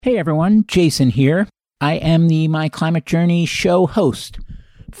Hey everyone, Jason here. I am the My Climate Journey show host.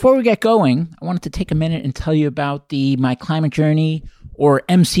 Before we get going, I wanted to take a minute and tell you about the My Climate Journey, or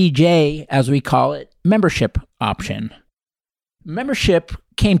MCJ as we call it, membership option. Membership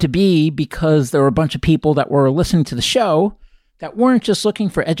came to be because there were a bunch of people that were listening to the show that weren't just looking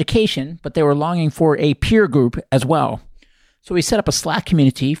for education, but they were longing for a peer group as well. So we set up a Slack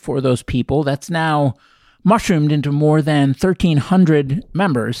community for those people that's now mushroomed into more than 1,300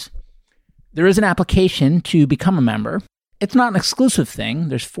 members. There is an application to become a member. It's not an exclusive thing.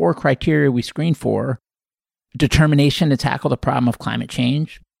 There's 4 criteria we screen for: determination to tackle the problem of climate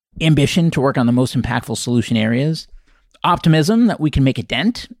change, ambition to work on the most impactful solution areas, optimism that we can make a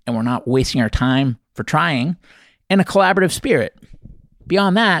dent and we're not wasting our time for trying, and a collaborative spirit.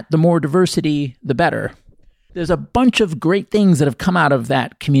 Beyond that, the more diversity, the better. There's a bunch of great things that have come out of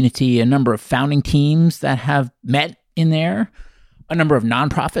that community, a number of founding teams that have met in there, a number of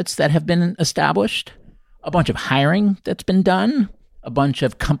nonprofits that have been established, a bunch of hiring that's been done, a bunch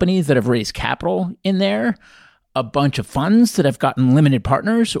of companies that have raised capital in there, a bunch of funds that have gotten limited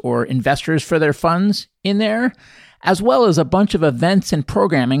partners or investors for their funds in there, as well as a bunch of events and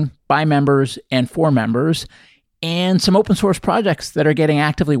programming by members and for members, and some open source projects that are getting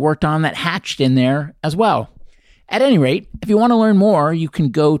actively worked on that hatched in there as well. At any rate, if you want to learn more, you can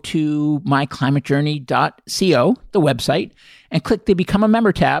go to myclimatejourney.co, the website, and click the Become a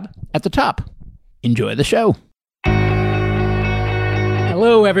Member tab at the top. Enjoy the show.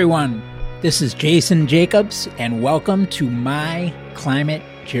 Hello, everyone. This is Jason Jacobs, and welcome to My Climate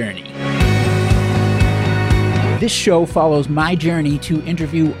Journey. This show follows my journey to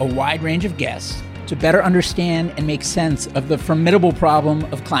interview a wide range of guests to better understand and make sense of the formidable problem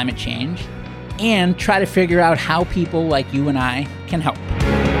of climate change, and try to figure out how people like you and I can help.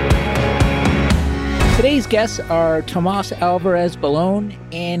 Today's guests are Tomas Alvarez Balón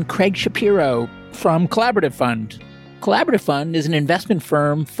and Craig Shapiro from Collaborative Fund. Collaborative Fund is an investment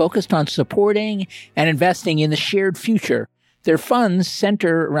firm focused on supporting and investing in the shared future. Their funds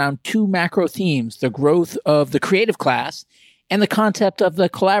center around 2 macro themes: the growth of the creative class and the concept of the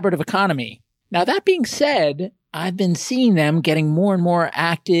collaborative economy. Now, that being said, I've been seeing them getting more and more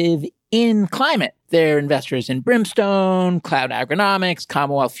active in climate. They're investors in Brimstone, Cloud Agronomics,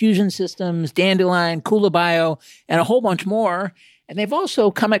 Commonwealth Fusion Systems, Dandelion, Kula Bio, and a whole bunch more. And they've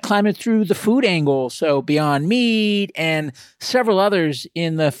also come at climate through the food angle, so Beyond Meat and several others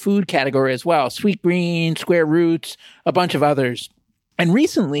in the food category as well, Sweetgreen, Square Roots, a bunch of others. And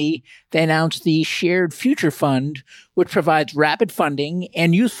recently, they announced the Shared Future Fund, which provides rapid funding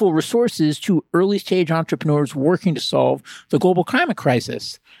and useful resources to early-stage entrepreneurs working to solve the global climate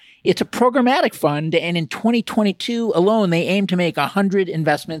crisis. It's a programmatic fund, and in 2022 alone, they aim to make 100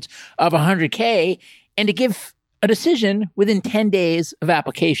 investments of $100K and to give a decision within 10 days of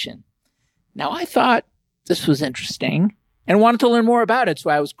application. Now, I thought this was interesting and wanted to learn more about it, so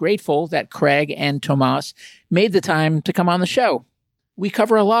I was grateful that Craig and Tomas made the time to come on the show. We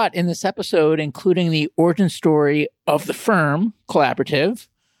cover a lot in this episode, including the origin story of the firm, Collaborative.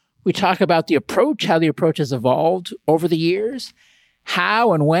 We talk about the approach, how the approach has evolved over the years,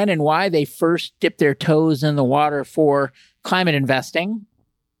 how and when and why they first dipped their toes in the water for climate investing,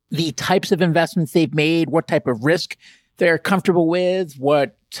 the types of investments they've made, what type of risk they're comfortable with,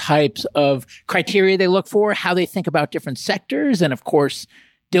 what types of criteria they look for, how they think about different sectors, and of course,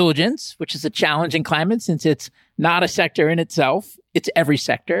 diligence, which is a challenge in climate since it's not a sector in itself, it's every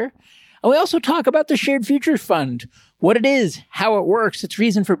sector. And we also talk about the Shared Future Fund, what it is, how it works, its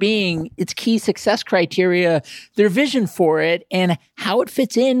reason for being, its key success criteria, their vision for it, and how it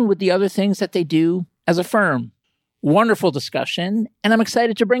fits in with the other things that they do as a firm. Wonderful discussion, and I'm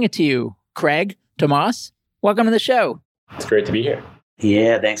excited to bring it to you. Craig, Tomas, welcome to the show. It's great to be here.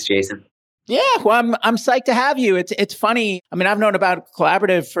 Yeah, thanks, Jason. Yeah, well, I'm psyched to have you. It's funny. I mean, I've known about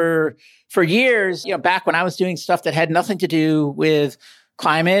Collaborative for years, back when I was doing stuff that had nothing to do with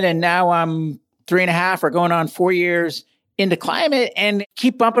climate, and now I'm 3.5 or going on 4 years into climate and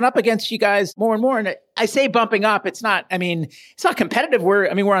keep bumping up against you guys more and more. And I say bumping up, it's not competitive. We're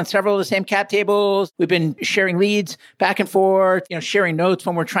on several of the same cap tables. We've been sharing leads back and forth, sharing notes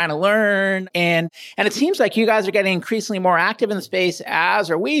when we're trying to learn. And it seems like you guys are getting increasingly more active in the space, as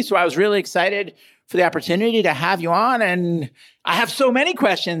are we. So I was really excited for the opportunity to have you on. And I have so many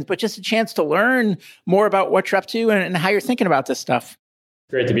questions, but just a chance to learn more about what you're up to and how you're thinking about this stuff.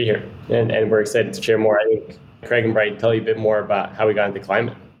 Great to be here. And we're excited to share more. I think Craig and Brian tell you a bit more about how we got into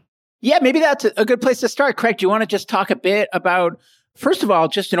climate. Yeah, maybe that's a good place to start. Craig, do you want to just talk a bit about, first of all,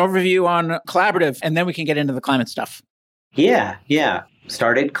 just an overview on Collaborative, and then we can get into the climate stuff? Yeah.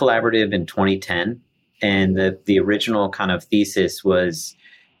 Started Collaborative in 2010. And the original kind of thesis was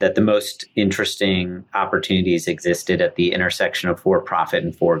that the most interesting opportunities existed at the intersection of for profit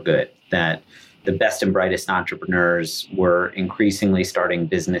and for good, that the best and brightest entrepreneurs were increasingly starting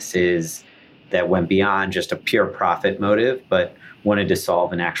businesses that went beyond just a pure profit motive, but wanted to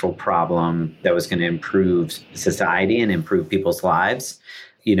solve an actual problem that was going to improve society and improve people's lives.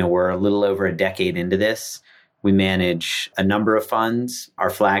 We're a little over a decade into this. We manage a number of funds. Our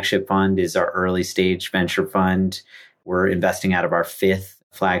flagship fund is our early stage venture fund. We're investing out of our fifth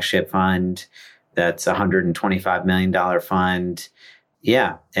flagship fund. That's a $125 million fund.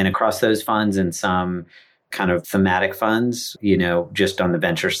 Yeah. And across those funds and some kind of thematic funds, just on the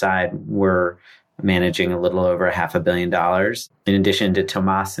venture side, we're managing a little over $500 million. In addition to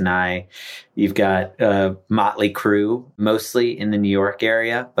Tomas and I, you've got a motley crew, mostly in the New York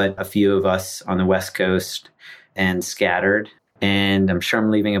area, but a few of us on the West Coast and scattered. And I'm sure I'm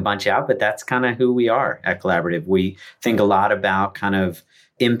leaving a bunch out, but that's kind of who we are at Collaborative. We think a lot about kind of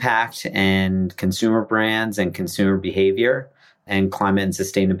impact and consumer brands and consumer behavior. And climate and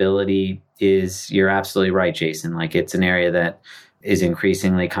sustainability you're absolutely right, Jason. Like, it's an area that is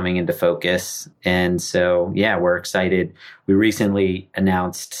increasingly coming into focus. And so, yeah, we're excited. We recently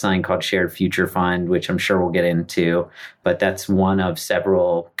announced something called Shared Future Fund, which I'm sure we'll get into, but that's one of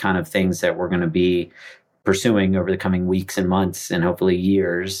several kind of things that we're going to be pursuing over the coming weeks and months and hopefully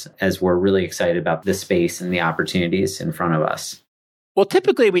years, as we're really excited about the space and the opportunities in front of us. Well,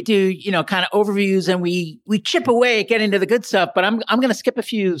 typically we do, kind of overviews and we chip away at getting into the good stuff, but I'm going to skip a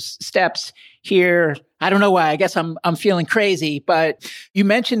few steps here. I don't know why. I guess I'm feeling crazy, but you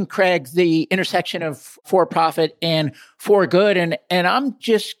mentioned, Craig, the intersection of for profit and for good. And I'm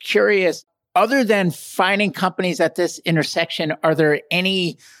just curious, other than finding companies at this intersection, are there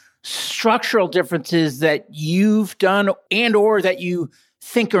any structural differences that you've done and or that you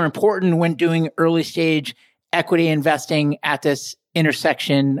think are important when doing early stage equity investing at this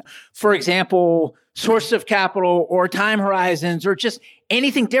intersection? For example, source of capital or time horizons or just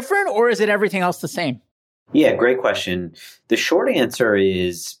anything different, or is it everything else the same? Yeah, great question. The short answer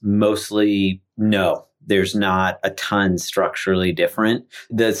is mostly no. There's not a ton structurally different.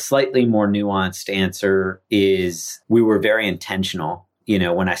 The slightly more nuanced answer is we were very intentional.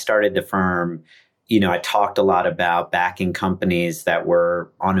 When I started the firm, I talked a lot about backing companies that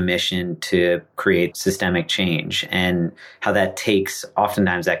were on a mission to create systemic change and how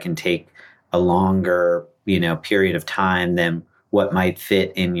oftentimes that can take a longer, period of time than what might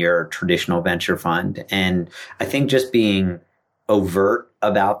fit in your traditional venture fund. And I think just being overt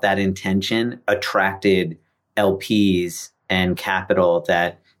about that intention attracted LPs and capital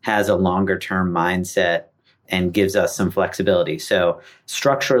that has a longer term mindset and gives us some flexibility. So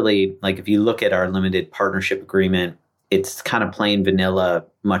structurally, like if you look at our limited partnership agreement, it's kind of plain vanilla,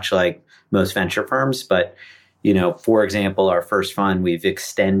 much like most venture firms. But, for example, our first fund, we've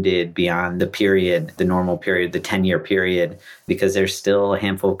extended beyond the normal period, the 10-year period, because there's still a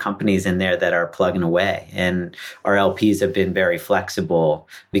handful of companies in there that are plugging away. And our LPs have been very flexible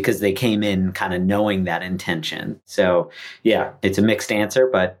because they came in kind of knowing that intention. So yeah, it's a mixed answer,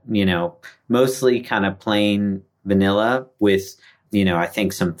 but, mostly kind of plain vanilla with, I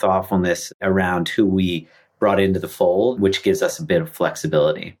think some thoughtfulness around who we brought into the fold, which gives us a bit of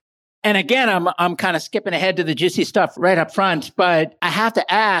flexibility. And again, I'm kind of skipping ahead to the juicy stuff right up front, but I have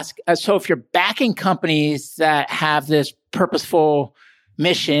to ask, so if you're backing companies that have this purposeful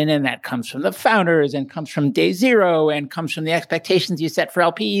mission and that comes from the founders and comes from day zero and comes from the expectations you set for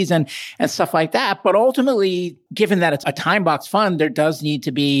LPs and stuff like that, but ultimately, given that it's a time box fund, there does need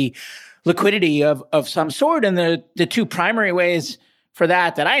to be liquidity of some sort. And the two primary ways for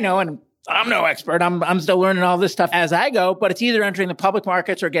that I know, and I'm no expert, I'm still learning all this stuff as I go, but it's either entering the public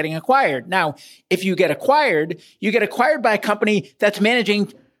markets or getting acquired. Now, if you get acquired by a company that's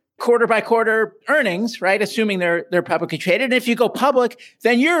managing quarter by quarter earnings, right? Assuming they're publicly traded. And if you go public,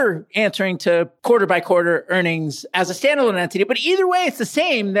 then you're answering to quarter by quarter earnings as a standalone entity. But either way, it's the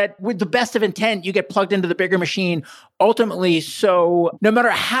same, that with the best of intent, you get plugged into the bigger machine ultimately. So no matter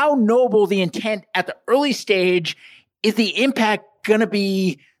how noble the intent at the early stage, is the impact going to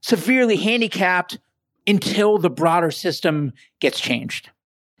be severely handicapped until the broader system gets changed?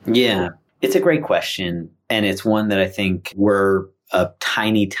 Yeah, it's a great question. And it's one that I think we're a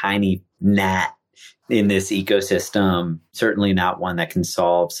tiny, tiny gnat in this ecosystem, certainly not one that can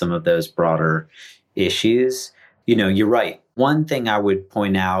solve some of those broader issues. You're right. One thing I would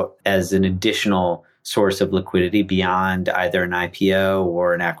point out as an additional source of liquidity beyond either an IPO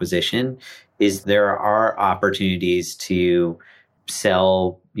or an acquisition is there are opportunities to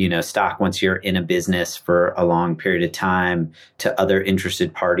sell, stock once you're in a business for a long period of time to other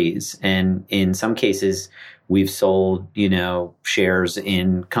interested parties. And in some cases, We've sold, shares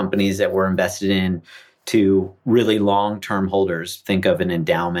in companies that we're invested in to really long-term holders. Think of an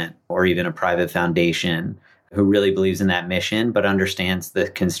endowment or even a private foundation who really believes in that mission, but understands the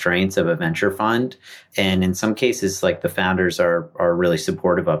constraints of a venture fund. And in some cases, like the founders are really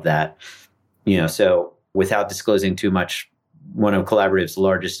supportive of that. So without disclosing too much, one of Collaborative's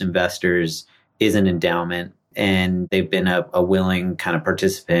largest investors is an endowment, and they've been a willing kind of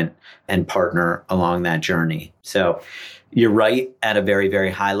participant and partner along that journey. So you're right at a very,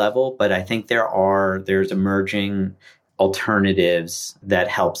 very high level, but I think there's emerging alternatives that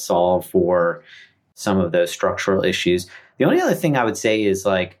help solve for some of those structural issues. The only other thing I would say is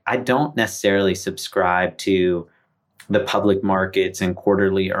I don't necessarily subscribe to the public markets and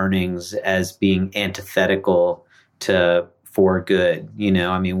quarterly earnings as being antithetical to for good.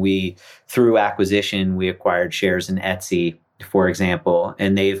 Through acquisition, we acquired shares in Etsy, for example,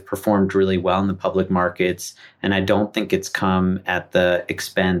 and they've performed really well in the public markets. And I don't think it's come at the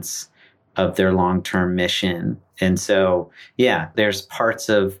expense of their long-term mission. And so, there's parts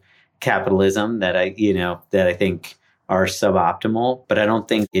of capitalism that I think are suboptimal, but I don't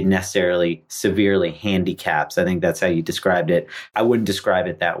think it necessarily severely handicaps. I think that's how you described it. I wouldn't describe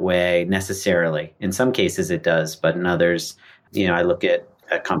it that way necessarily. In some cases it does, but in others, I look at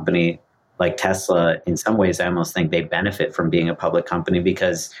a company like Tesla. In some ways, I almost think they benefit from being a public company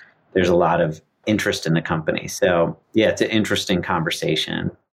because there's a lot of interest in the company. So it's an interesting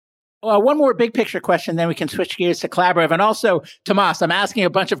conversation. Well, one more big picture question, then we can switch gears to Collaborative. And also, Tomas, I'm asking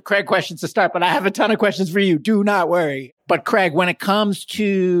a bunch of Craig questions to start, but I have a ton of questions for you. Do not worry. But Craig, when it comes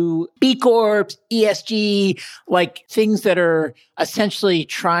to B Corps, ESG, things that are essentially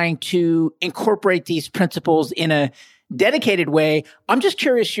trying to incorporate these principles in a dedicated way, I'm just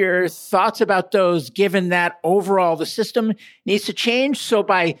curious your thoughts about those, given that overall the system needs to change. So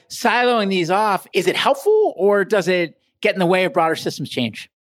by siloing these off, is it helpful or does it get in the way of broader systems change?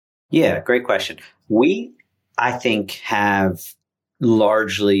 Yeah, great question. We, I think, have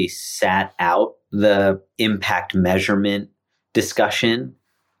largely sat out the impact measurement discussion.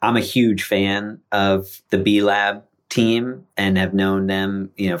 I'm a huge fan of the B Lab team and have known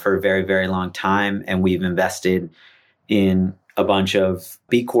them, for a very, very long time. And we've invested in a bunch of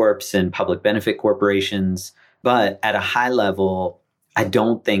B Corps and public benefit corporations. But at a high level, I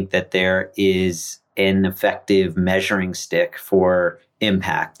don't think that there is an effective measuring stick for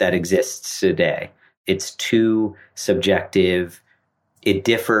impact that exists today. It's too subjective. It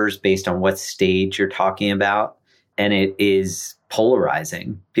differs based on what stage you're talking about, and it is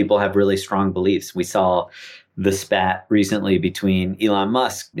polarizing. People have really strong beliefs. We saw the spat recently between Elon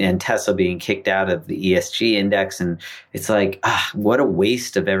Musk and Tesla being kicked out of the ESG index, and it's what a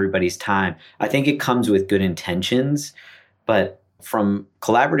waste of everybody's time. I think it comes with good intentions, but from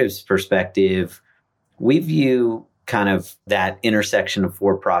Collaborative's perspective, we view kind of that intersection of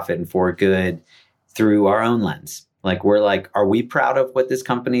for profit and for good through our own lens. Are we proud of what this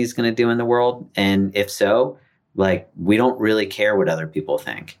company is going to do in the world? And if so, we don't really care what other people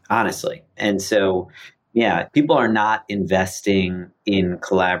think, honestly. And so, people are not investing in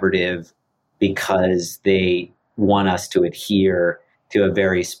Collaborative because they want us to adhere to a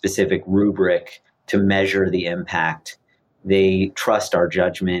very specific rubric to measure the impact. They trust our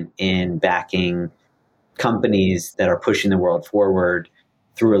judgment in backing companies that are pushing the world forward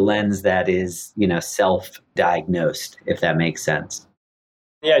through a lens that is, self-diagnosed, if that makes sense.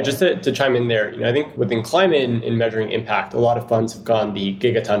 Yeah, just to chime in there, I think within climate and measuring impact, a lot of funds have gone the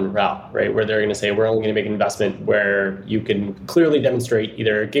gigaton route, right? Where they're going to say, we're only going to make an investment where you can clearly demonstrate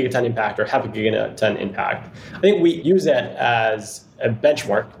either a gigaton impact or half a gigaton impact. I think we use that as a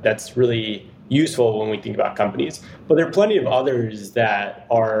benchmark that's really useful when we think about companies. But there are plenty of others that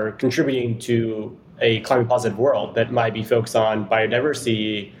are contributing to a climate positive world that might be focused on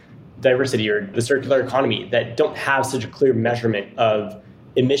biodiversity or the circular economy that don't have such a clear measurement of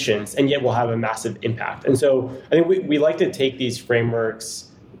emissions and yet will have a massive impact. And so I think we like to take these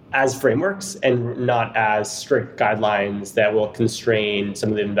frameworks as frameworks and not as strict guidelines that will constrain some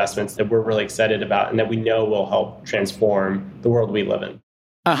of the investments that we're really excited about and that we know will help transform the world we live in.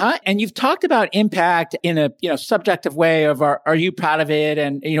 And you've talked about impact in a subjective way of are you proud of it,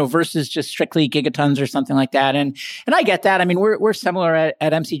 and versus just strictly gigatons or something like that. And I get that. I mean, we're similar at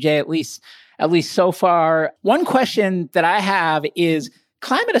MCJ at least so far. One question that I have is,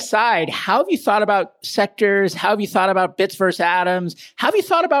 climate aside, how have you thought about sectors? How have you thought about bits versus atoms? How have you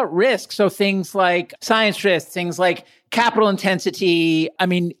thought about risk? So things like science risk, things like capital intensity. I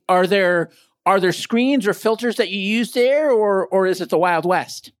mean, are there screens or filters that you use there, or is it the Wild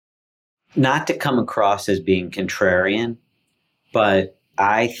West? Not to come across as being contrarian, but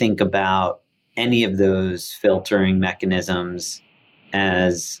I think about any of those filtering mechanisms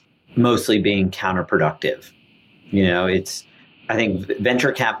as mostly being counterproductive. I think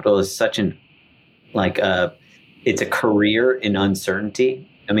venture capital is such it's a career in uncertainty.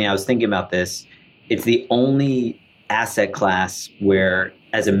 I mean, I was thinking about this. It's the only asset class where,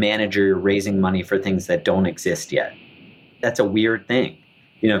 as a manager, you're raising money for things that don't exist yet. That's a weird thing.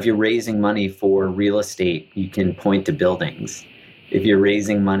 If you're raising money for real estate, you can point to buildings. If you're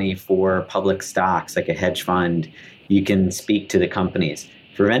raising money for public stocks, like a hedge fund, you can speak to the companies.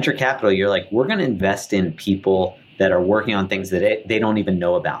 For venture capital, you're like, we're going to invest in people that are working on things that they don't even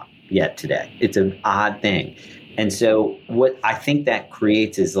know about yet today. It's an odd thing. And so what I think that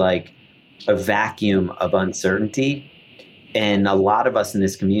creates is like a vacuum of uncertainty. And a lot of us in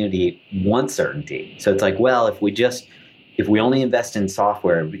this community want certainty. So it's like, well, if we only invest in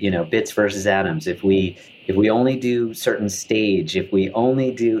software, bits versus atoms, if we only do certain stage, if we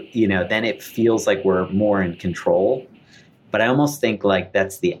only do, then it feels like we're more in control. But I almost think like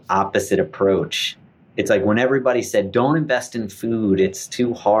that's the opposite approach. It's like when everybody said, don't invest in food, it's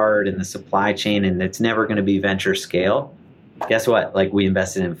too hard in the supply chain and it's never going to be venture scale. Guess what? Like we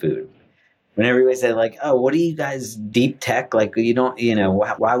invested in food. When everybody said like, oh, what are you guys, deep tech? Like you don't,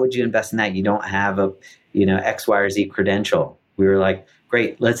 why would you invest in that? You don't have a, X, Y, or Z credential. We were like,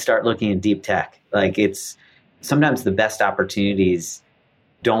 great, let's start looking at deep tech. Like it's sometimes the best opportunities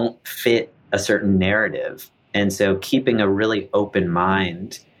don't fit a certain narrative. And so keeping a really open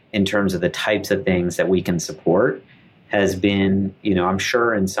mind in terms of the types of things that we can support has been, I'm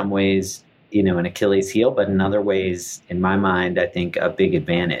sure in some ways, an Achilles heel, but in other ways, in my mind, I think a big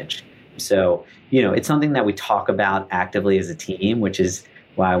advantage. So, it's something that we talk about actively as a team, which is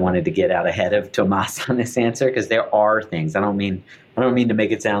why I wanted to get out ahead of Tomas on this answer, because there are things. I don't mean to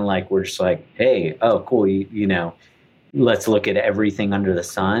make it sound like we're just like, hey, oh, cool, let's look at everything under the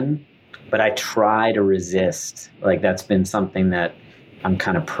sun. But I try to resist. Like that's been something that I'm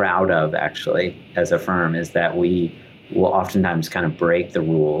kind of proud of actually as a firm, is that we will oftentimes kind of break the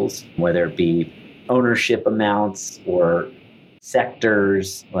rules, whether it be ownership amounts or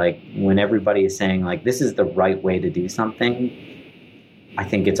sectors. Like when everybody is saying like, this is the right way to do something, I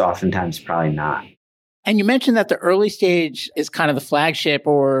think it's oftentimes probably not. And you mentioned that the early stage is kind of the flagship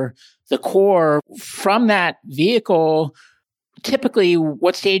or the core. From that vehicle, typically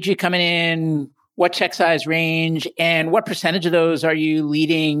what stage are you coming in, what check size range, and what percentage of those are you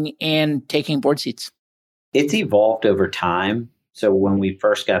leading and taking board seats? It's evolved over time. So when we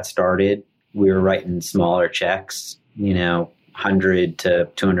first got started, we were writing smaller checks, 100 to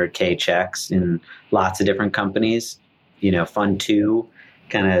 200K checks in lots of different companies. Fund 2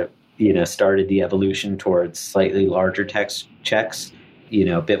 kind of, started the evolution towards slightly larger checks,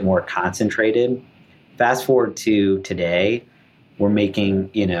 a bit more concentrated. Fast forward to today, we're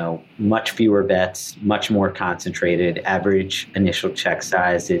making, much fewer bets, much more concentrated. Average initial check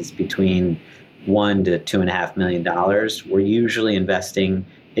size is between $1 to $2.5 million. We're usually investing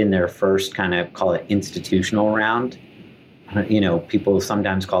in their first kind of, call it institutional round. People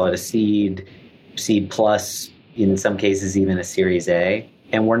sometimes call it a seed plus, in some cases even a Series A.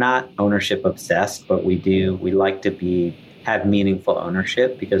 And we're not ownership obsessed, but we like to have meaningful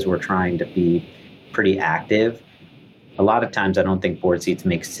ownership because we're trying to be pretty active. A lot of times I don't think board seats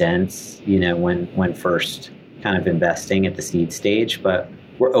make sense, when first kind of investing at the seed stage, but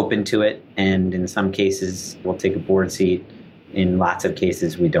we're open to it. And in some cases, we'll take a board seat. In lots of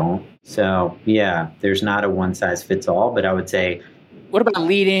cases, we don't. So yeah, there's not a one size fits all, but I would say. What about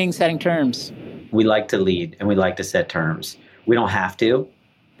leading, setting terms? We like to lead and we like to set terms. We don't have to,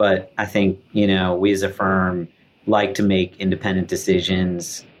 but I think, we as a firm like to make independent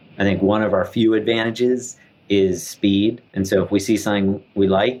decisions. I think one of our few advantages is speed. And so if we see something we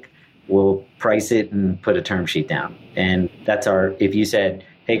like, we'll price it and put a term sheet down. And that's if you said,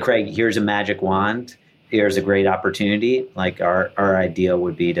 hey, Craig, here's a magic wand, here's a great opportunity, like our ideal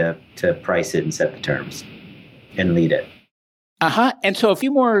would be to price it and set the terms and lead it. And so a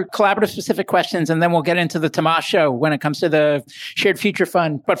few more collaborative specific questions, and then we'll get into the Tomas show when it comes to the Shared Future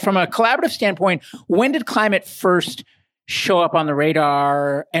Fund. But from a collaborative standpoint, when did climate first show up on the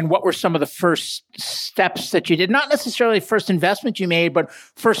radar, and what were some of the first steps that you did? Not necessarily first investment you made, but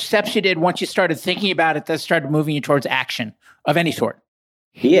first steps you did once you started thinking about it that started moving you towards action of any sort.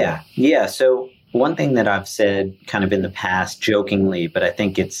 Yeah. So one thing that I've said kind of in the past jokingly, but I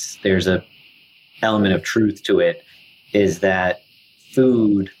think there's a element of truth to it, is that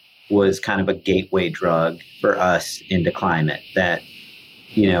food was kind of a gateway drug for us into climate. That,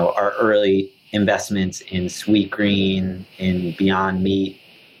 our early investments in Sweetgreen, in Beyond Meat,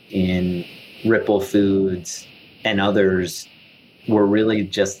 in Ripple Foods, and others were really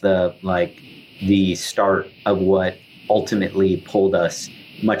just the the start of what ultimately pulled us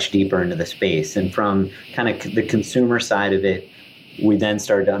much deeper into the space. And from kind of the consumer side of it, we then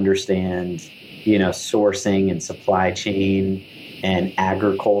started to understand, sourcing and supply chain and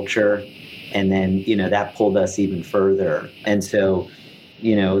agriculture. And then, that pulled us even further. And so,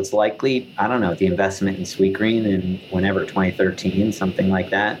 it's likely, I don't know, the investment in Sweetgreen in whenever, 2013, something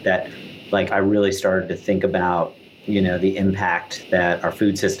like that I really started to think about, the impact that our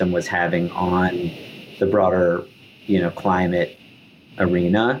food system was having on the broader, climate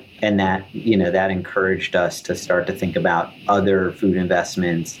arena. And that, that encouraged us to start to think about other food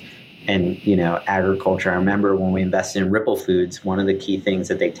investments and, agriculture. I remember when we invested in Ripple Foods, one of the key things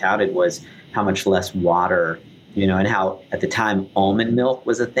that they touted was how much less water, and how at the time almond milk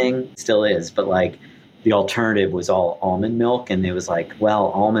was a thing, still is, but the alternative was all almond milk. And it was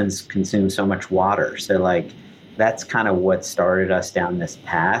almonds consume so much water. So that's kind of what started us down this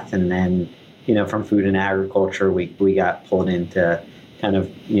path. And then, from food and agriculture, we got pulled into kind of,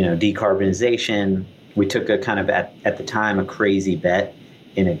 decarbonization. We took a kind of, at the time, a crazy bet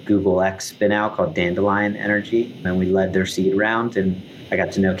in a Google X spin out called Dandelion Energy. And we led their seed round, and I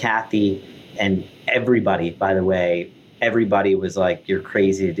got to know Kathy. And everybody, by the way, everybody was like, "You're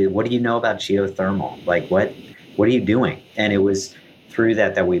crazy to do. What do you know about geothermal? What are you doing?" And it was through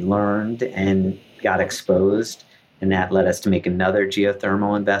that we learned and got exposed. And that led us to make another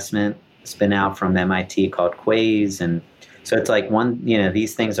geothermal investment spin out from MIT called Quaise. And so it's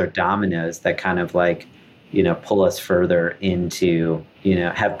these things are dominoes that kind of pull us further into,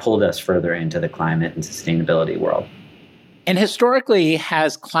 have pulled us further into the climate and sustainability world. And historically,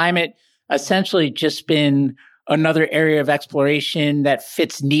 has climate essentially just been another area of exploration that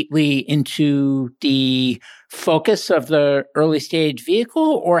fits neatly into the focus of the early stage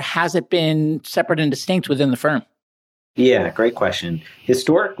vehicle, or has it been separate and distinct within the firm? Yeah, great question.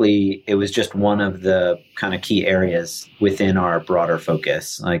 Historically, it was just one of the kind of key areas within our broader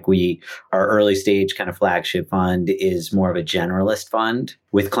focus. Our early stage kind of flagship fund is more of a generalist fund,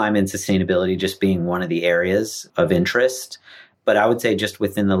 with climate and sustainability just being one of the areas of interest. But I would say just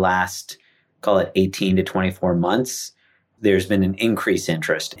within the last, call it 18 to 24 months, there's been an increased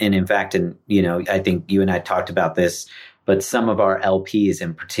interest. And in fact, I think you and I talked about this, but some of our LPs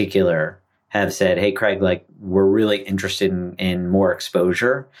in particular have said, "Hey, Craig, we're really interested in more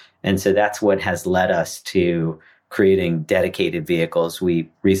exposure." And so that's what has led us to creating dedicated vehicles. We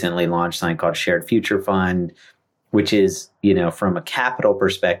recently launched something called Shared Future Fund, which is, from a capital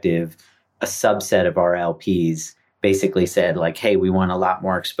perspective, a subset of our LPs basically said "Hey, we want a lot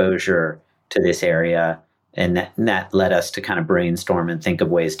more exposure to this area." And that led us to kind of brainstorm and think of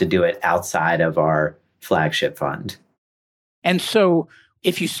ways to do it outside of our flagship fund. And so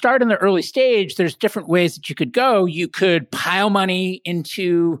if you start in the early stage, there's different ways that you could go. You could pile money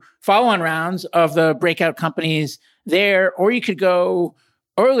into follow-on rounds of the breakout companies there, or you could go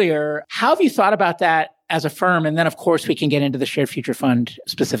earlier. How have you thought about that as a firm? And then, of course, we can get into the Shared Future Fund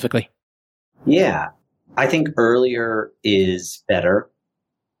specifically. Yeah, I think earlier is better.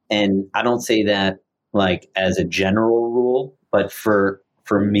 And I don't say that as a general rule, but for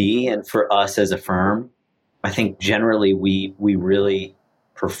me and for us as a firm, I think generally we really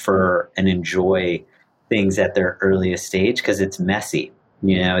prefer and enjoy things at their earliest stage because it's messy,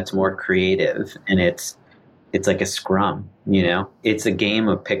 it's more creative, and it's like a scrum, it's a game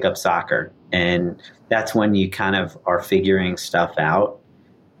of pickup soccer. And that's when you kind of are figuring stuff out.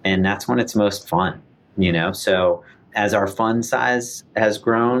 And that's when it's most fun, So as our fund size has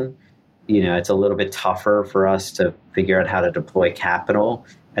grown, it's a little bit tougher for us to figure out how to deploy capital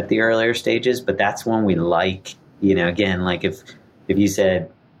at the earlier stages. But that's when we again, if you said,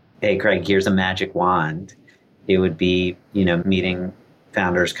 "Hey, Craig, here's a magic wand," it would be, meeting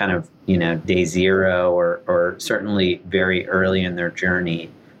founders kind of, day zero or certainly very early in their journey.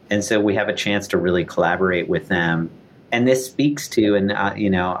 And so we have a chance to really collaborate with them. And this speaks to, and, I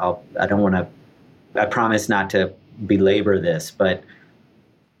promise not to belabor this, but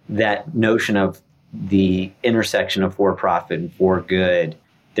that notion of the intersection of for profit and for good,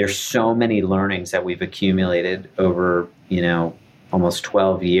 there's so many learnings that we've accumulated over, almost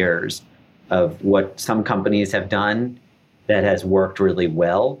 12 years of what some companies have done that has worked really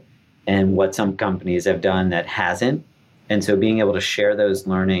well and what some companies have done that hasn't. And so being able to share those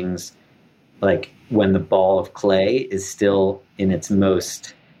learnings, when the ball of clay is still in its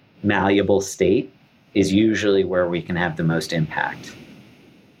most malleable state, is usually where we can have the most impact.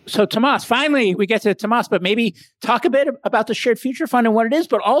 So Tomas, finally we get to Tomas, but maybe talk a bit about the Shared Future Fund and what it is,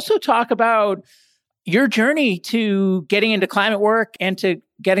 but also talk about your journey to getting into climate work and to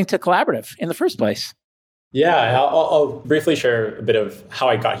getting to Collaborative in the first place. Yeah, I'll briefly share a bit of how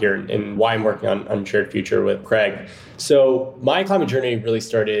I got here and why I'm working on Shared Future with Craig. So my climate journey really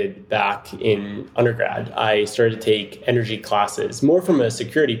started back in undergrad. I started to take energy classes more from a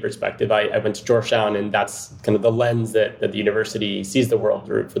security perspective. I went to Georgetown, and that's kind of the lens that the university sees the world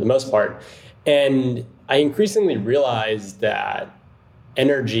through for the most part. And I increasingly realized that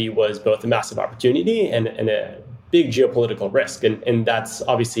energy was both a massive opportunity and a big geopolitical risk. And that's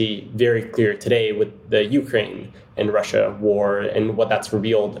obviously very clear today with the Ukraine and Russia war and what that's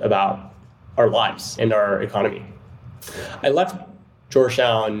revealed about our lives and our economy. I left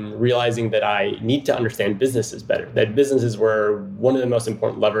Georgetown realizing that I need to understand businesses better, that businesses were one of the most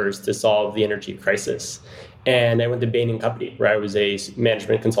important levers to solve the energy crisis. And I went to Bain & Company, where I was a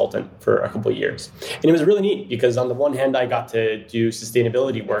management consultant for a couple of years. And it was really neat because on the one hand, I got to do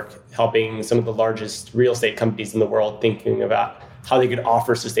sustainability work, helping some of the largest real estate companies in the world thinking about how they could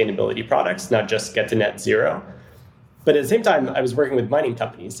offer sustainability products, not just get to net zero. But at the same time, I was working with mining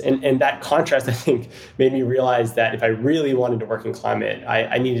companies. And that contrast, I think, made me realize that if I really wanted to work in climate,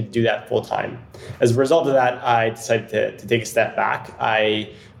 I needed to do that full time. As a result of that, I decided to take a step back.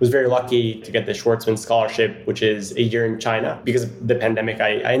 I was very lucky to get the Schwarzman Scholarship, which is a year in China. Because of the pandemic,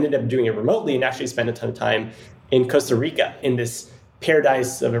 I ended up doing it remotely and actually spent a ton of time in Costa Rica, in this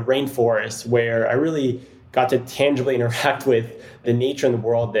paradise of a rainforest where I really got to tangibly interact with the nature in the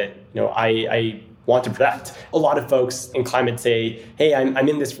world that I want to protect. A lot of folks in climate say, hey, I'm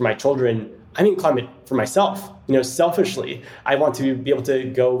in this for my children. I'm in climate for myself. Selfishly, I want to be able to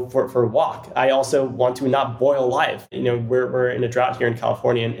go for a walk. I also want to not boil alive. We're in a drought here in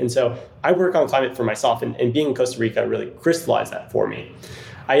California. And so I work on climate for myself. And being in Costa Rica really crystallized that for me.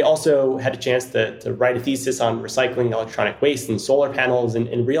 I also had a chance to write a thesis on recycling electronic waste and solar panels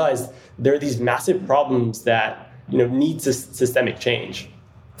and realized there are these massive problems that need systemic change.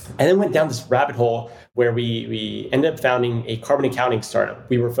 And then went down this rabbit hole where we ended up founding a carbon accounting startup.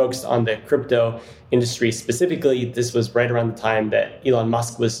 We were focused on the crypto industry specifically. This was right around the time that Elon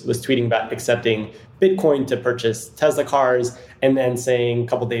Musk was tweeting about accepting Bitcoin to purchase Tesla cars and then saying a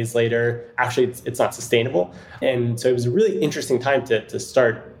couple of days later, actually, it's not sustainable. And so it was a really interesting time to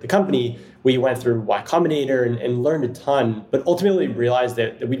start the company. We went through Y Combinator and learned a ton, but ultimately realized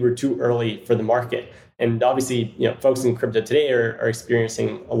that we were too early for the market. And obviously, folks in crypto today are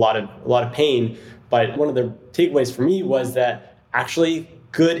experiencing a lot of pain. But one of the takeaways for me was that actually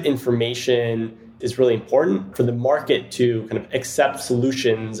good information is really important for the market to kind of accept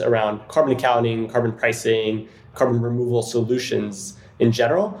solutions around carbon accounting, carbon pricing, carbon removal solutions in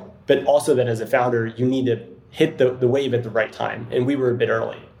general, but also that as a founder, you need to hit the wave at the right time. And we were a bit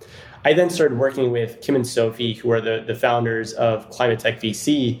early. I then started working with Kim and Sophie, who are the founders of Climate Tech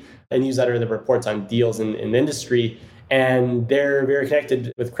VC, a newsletter that reports on deals in the industry. And they're very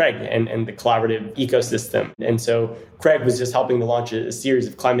connected with Craig and the collaborative ecosystem. And so Craig was just helping to launch a series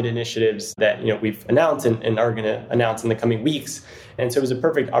of climate initiatives that we've announced and are going to announce in the coming weeks. And so it was a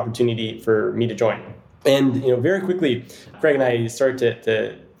perfect opportunity for me to join. And very quickly, Craig and I started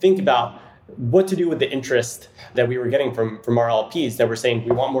to think about what to do with the interest that we were getting from our LPs that were saying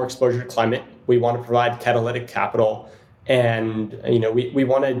we want more exposure to climate, we want to provide catalytic capital, and we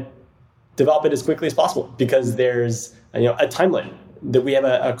want to develop it as quickly as possible because there's a timeline that we have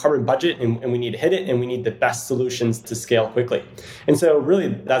a carbon budget and we need to hit it and we need the best solutions to scale quickly. And so really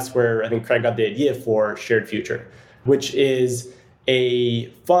that's where I think Craig got the idea for Shared Future, which is a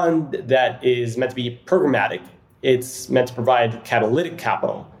fund that is meant to be programmatic. It's meant to provide catalytic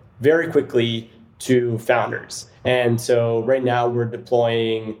capital very quickly to founders. And so right now we're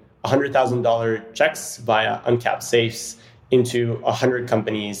deploying $100,000 checks via uncapped safes into 100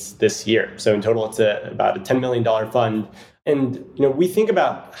 companies this year. So in total, it's about a $10 million fund. And we think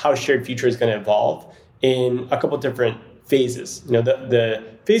about how Shared Future is going to evolve in a couple of different phases. The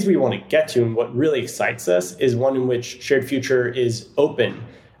phase we want to get to and what really excites us is one in which Shared Future is open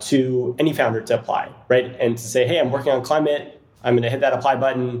to any founder to apply, right? And to say, hey, I'm working on climate. I'm going to hit that apply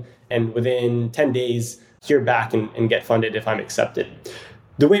button, and within 10 days, hear back and get funded if I'm accepted.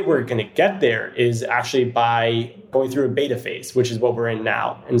 The way we're going to get there is actually by going through a beta phase, which is what we're in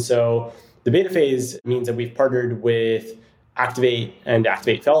now. And so the beta phase means that we've partnered with Activate and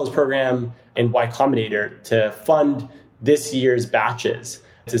Activate Fellows Program and Y Combinator to fund this year's batches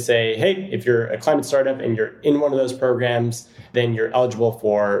to say, hey, if you're a climate startup and you're in one of those programs, then you're eligible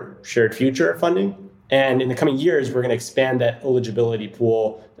for Shared Future funding. And in the coming years, we're going to expand that eligibility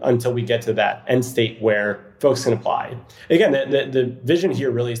pool until we get to that end state where folks can apply. Again, the vision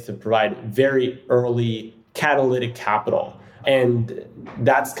here really is to provide very early catalytic capital. And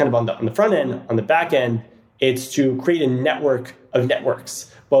that's kind of on the front end. On the back end, It's to create a network of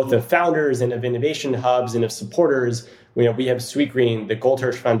networks, both of founders and of innovation hubs and of supporters. We have Sweetgreen, the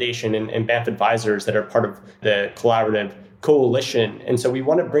Goldhirsch Foundation, and Banff Advisors that are part of the collaborative coalition. And so we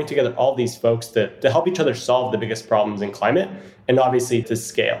want to bring together all these folks to help each other solve the biggest problems in climate and obviously to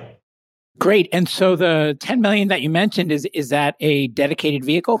scale. Great. And so the 10 million that you mentioned, is that a dedicated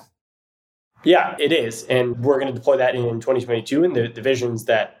vehicle? Yeah, it is. And we're going to deploy that in 2022. And the visions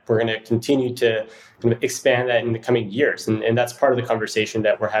that we're going to continue to expand that in the coming years. And that's part of the conversation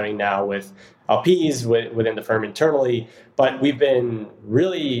that we're having now with LPs within the firm internally. But we've been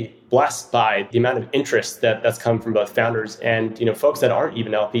really blessed by the amount of interest that's come from both founders and folks that aren't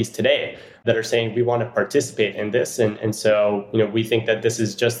even LPs today that are saying we want to participate in this. And so we think that this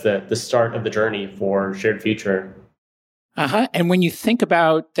is just the start of the journey for Shared Future. And when you think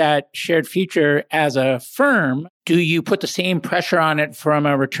about that shared future as a firm, do you put the same pressure on it from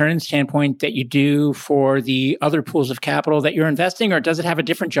a return standpoint that you do for the other pools of capital that you're investing, or does it have a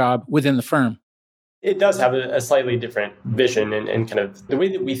different job within the firm? It does have a slightly different vision and kind of the way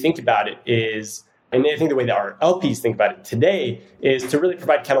that we think about it is, and I think the way that our LPs think about it today is to really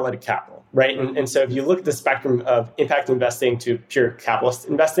provide catalytic capital, right? And so if you look at the spectrum of impact investing to pure capitalist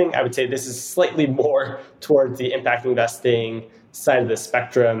investing, I would say this is slightly more towards the impact investing side of the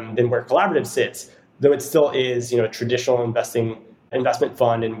spectrum than where Collaborative sits, though it still is, a traditional investment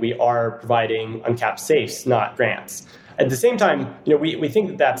fund, and we are providing uncapped safes, not grants. At the same time, we think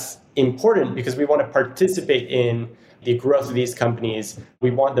that that's important because we want to participate in the growth of these companies. We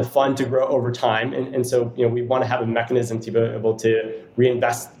want the fund to grow over time. And so, we want to have a mechanism to be able to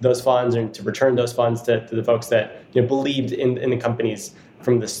reinvest those funds and to return those funds to the folks that believed in the companies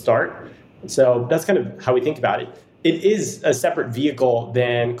from the start. So that's kind of how we think about it. It is a separate vehicle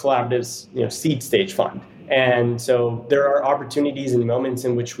than Collaborative's seed stage fund. And so there are opportunities and moments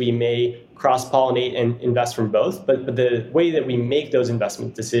in which we may cross-pollinate and invest from both. But the way that we make those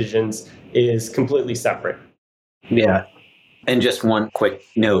investment decisions is completely separate. Yeah. And just one quick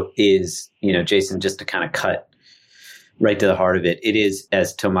note is, Jason, just to kind of cut right to the heart of it, it is,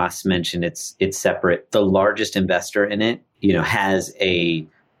 as Tomas mentioned, it's separate. The largest investor in it, has a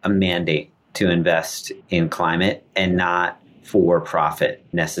mandate to invest in climate and not for profit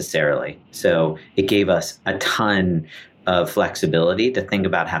necessarily. So it gave us a ton of flexibility to think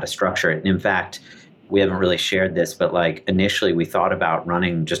about how to structure it. And in fact, we haven't really shared this, but initially we thought about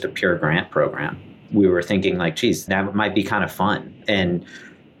running just a pure grant program. We were thinking geez, that might be kind of fun. And,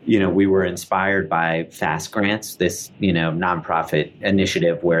 we were inspired by Fast Grants, this, nonprofit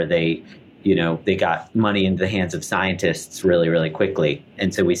initiative where they got money into the hands of scientists really, really quickly.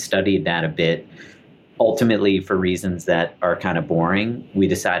 And so we studied that a bit. Ultimately, for reasons that are kind of boring, we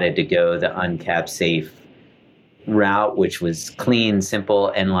decided to go the uncapped safe route, which was clean, simple,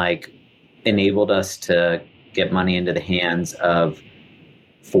 and enabled us to get money into the hands of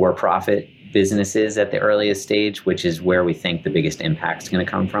for-profit businesses at the earliest stage, which is where we think the biggest impact is going to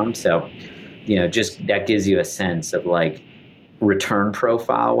come from. So, just that gives you a sense of return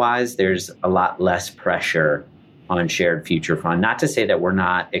profile wise, there's a lot less pressure on Shared Future Fund. Not to say that we're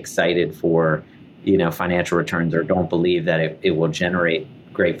not excited for, financial returns or don't believe that it will generate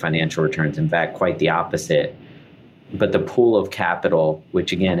great financial returns. In fact, quite the opposite. But the pool of capital,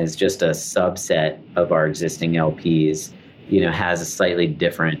 which again is just a subset of our existing LPs, has a slightly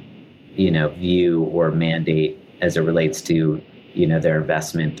different, view or mandate as it relates to, their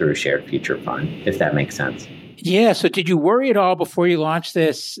investment through Shared Future Fund, if that makes sense. Yeah. So did you worry at all before you launched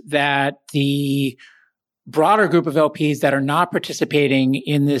this that the broader group of LPs that are not participating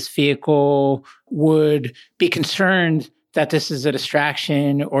in this vehicle would be concerned that this is a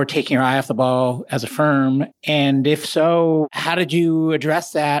distraction or taking your eye off the ball as a firm? And if so, how did you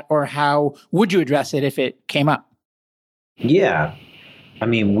address that, or how would you address it if it came up? Yeah. I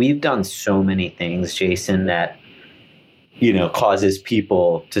mean, we've done so many things, Jason, that, causes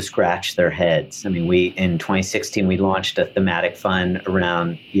people to scratch their heads. I mean, in 2016, we launched a thematic fund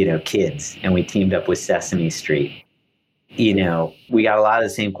around, kids, and we teamed up with Sesame Street. We got a lot of the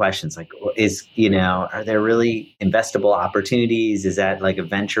same questions, are there really investable opportunities? Is that a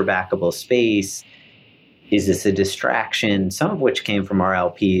venture backable space? Is this a distraction? Some of which came from our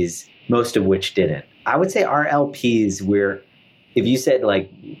LPs, most of which didn't. I would say our LPs, if you said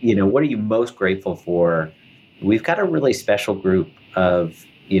what are you most grateful for? We've got a really special group of,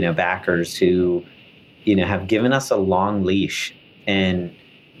 backers who, have given us a long leash. And,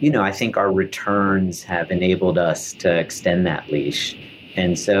 I think our returns have enabled us to extend that leash.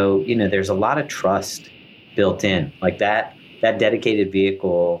 And so, there's a lot of trust built in. That dedicated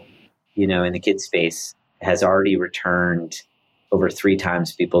vehicle, in the kid space has already returned, over 3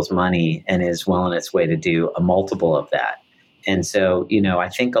 times people's money and is well on its way to do a multiple of that. And so, I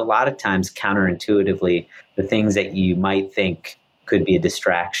think a lot of times counterintuitively, the things that you might think could be a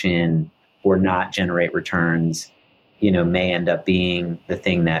distraction or not generate returns, may end up being the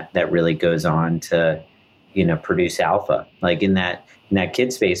thing that really goes on to, produce alpha. Like in that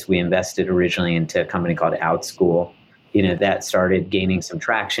kid space, we invested originally into a company called OutSchool, that started gaining some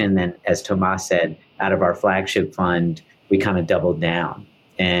traction. Then, as Tomas said, out of our flagship fund, we kind of doubled down.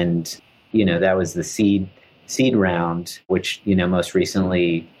 And, that was the seed round, which, most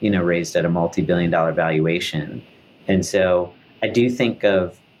recently, raised at a multi-billion-dollar valuation. And so I do think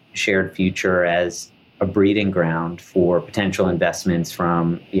of Shared Future as a breeding ground for potential investments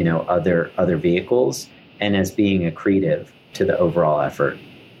from, other vehicles, and as being accretive to the overall effort.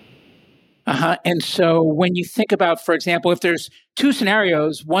 And so when you think about, for example, if there's 2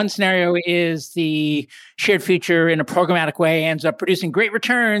 scenarios, one scenario is the Shared Future in a programmatic way ends up producing great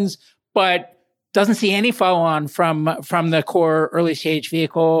returns, but doesn't see any follow-on from the core early stage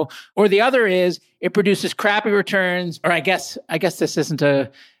vehicle. Or the other is it produces crappy returns, or I guess this isn't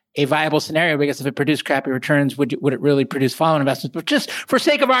a viable scenario, because if it produced crappy returns, would it really produce follow-on investments? But just for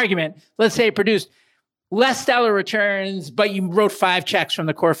sake of argument, let's say it produced less stellar returns, but you wrote 5 checks from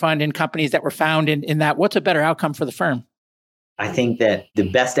the core fund in companies that were found in that. What's a better outcome for the firm? I think that the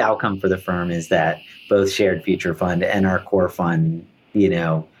best outcome for the firm is that both Shared Future Fund and our core fund,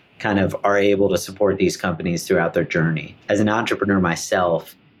 kind of are able to support these companies throughout their journey. As an entrepreneur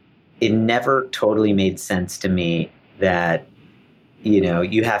myself, it never totally made sense to me that,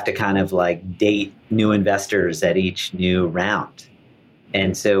 you have to kind of like date new investors at each new round.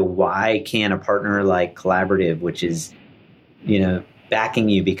 And so why can't a partner like Collaborative, which is, backing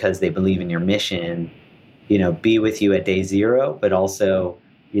you because they believe in your mission, be with you at day 0, but also,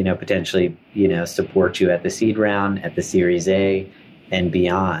 potentially, support you at the seed round, at the Series A, and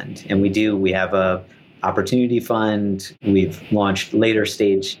beyond. And we have a opportunity fund. We've launched later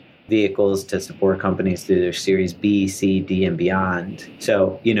stage vehicles to support companies through their Series B, C, D, and beyond.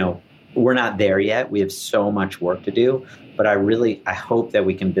 So, we're not there yet. We have so much work to do, but I hope that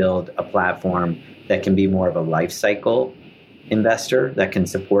we can build a platform that can be more of a life cycle investor that can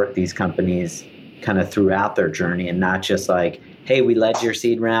support these companies kind of throughout their journey, and not just like, hey, we led your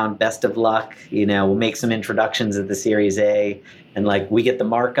seed round, best of luck, we'll make some introductions at the Series A, and like we get the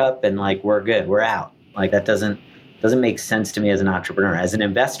markup and like we're good, we're out. Like that doesn't make sense to me as an entrepreneur. As an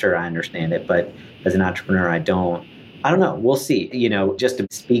investor, I understand it, but as an entrepreneur, I don't know. We'll see. Just to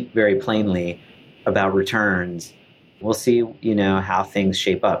speak very plainly about returns, we'll see, how things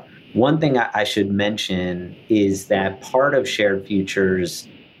shape up. One thing I should mention is that part of Shared Futures,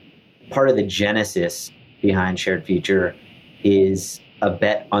 part of the genesis behind Shared Future is a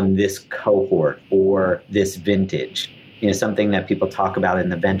bet on this cohort or this vintage. Something that people talk about in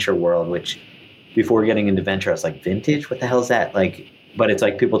the venture world, which before getting into venture, I was like, vintage? What the hell is that? But it's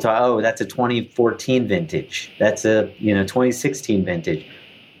like people talk, that's a 2014 vintage. That's a 2016 vintage.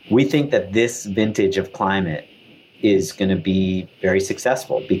 We think that this vintage of climate is going to be very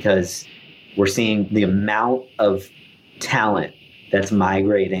successful because we're seeing the amount of talent that's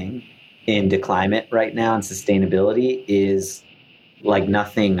migrating into climate right now, and sustainability is like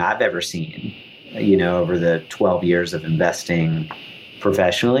nothing I've ever seen, over the 12 years of investing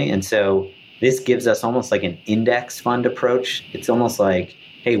professionally. And so this gives us almost like an index fund approach. It's almost like,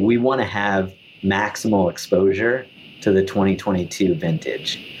 hey, we want to have maximal exposure to the 2022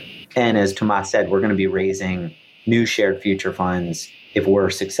 vintage. And as Tomas said, we're going to be raising new Shared Future funds if we're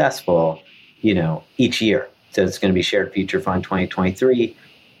successful, each year. So it's going to be Shared Future Fund 2023,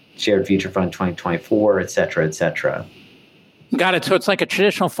 Shared Future Fund 2024, et cetera, et cetera. Got it. So it's like a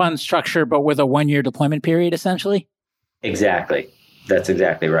traditional fund structure, but with a 1-year deployment period, essentially? Exactly. That's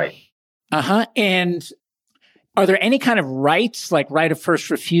exactly right. And are there any kind of rights, like right of first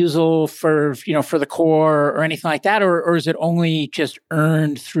refusal for the core or anything like that? Or is it only just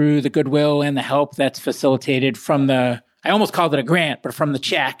earned through the goodwill and the help that's facilitated from I almost called it a grant, but from the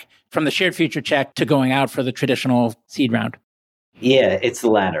check, from the Shared Future check to going out for the traditional seed round? Yeah, it's the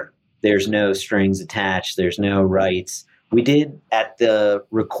latter. There's no strings attached. There's no rights. We did, at the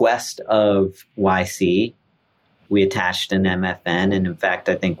request of YC, we attached an MFN. And in fact,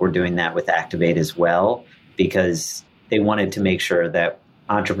 I think we're doing that with Activate as well, because they wanted to make sure that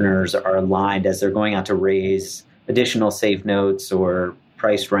entrepreneurs are aligned as they're going out to raise additional safe notes or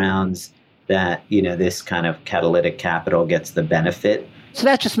priced rounds, that, this kind of catalytic capital gets the benefit. So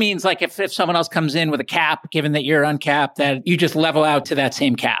that just means like if someone else comes in with a cap, given that you're uncapped, that you just level out to that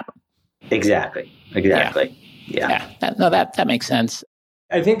same cap. Exactly. Yeah. That makes sense.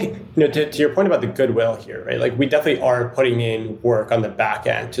 I think, to your point about the goodwill here, right? Like we definitely are putting in work on the back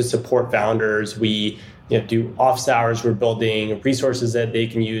end to support founders. We do office hours. We're building resources that they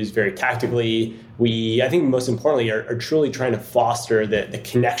can use very tactically. I think most importantly, are truly trying to foster the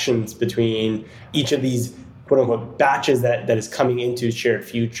connections between each of these quote unquote batches that is coming into Shared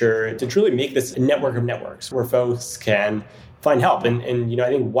Future to truly make this a network of networks where folks can find help. And I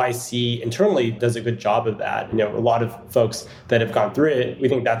think YC internally does a good job of that. A lot of folks that have gone through it, we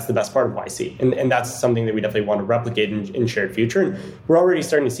think that's the best part of YC. And that's something that we definitely want to replicate in Shared Future. And we're already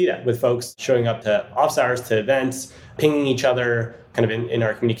starting to see that with folks showing up to office hours, to events, pinging each other kind of in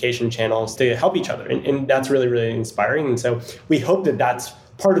our communication channels to help each other. And that's really, really inspiring. And so we hope that that's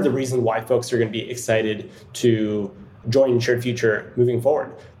part of the reason why folks are going to be excited to join Shared Future moving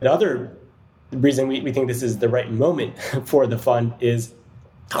forward. The other reason we think this is the right moment for the fund is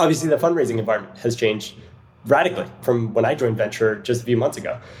obviously the fundraising environment has changed radically from when I joined venture just a few months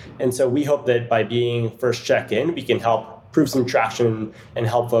ago. And so we hope that by being first check-in, we can help prove some traction and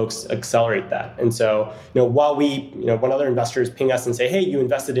help folks accelerate that. And so, while when other investors ping us and say, hey, you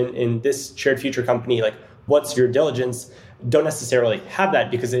invested in this Shared Future company, like what's your diligence? Don't necessarily have that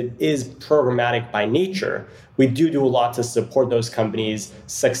because it is programmatic by nature. We do a lot to support those companies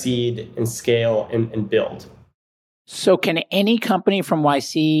succeed and scale and build. So can any company from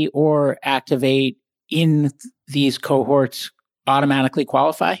YC or Activate in these cohorts automatically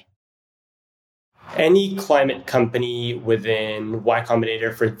qualify? Any climate company within Y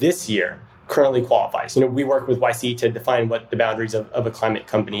Combinator for this year currently qualifies. We work with YC to define what the boundaries of a climate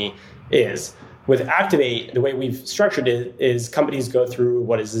company is. With Activate, the way we've structured it is companies go through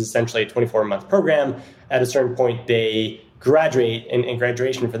what is essentially a 24-month program. At a certain point, they graduate, and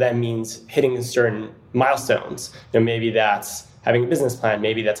graduation for them means hitting certain milestones. Maybe that's having a business plan,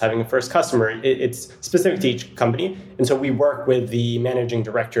 maybe that's having a first customer. It's specific to each company. And so we work with the managing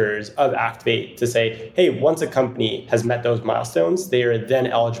directors of Activate to say, hey, once a company has met those milestones, they are then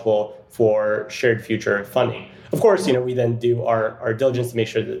eligible for Shared Future funding. Of course, we then do our diligence to make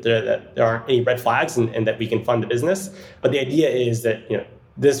sure that there aren't any red flags and that we can fund the business. But the idea is that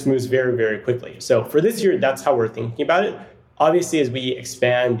this moves very, very quickly. So for this year, that's how we're thinking about it. Obviously, as we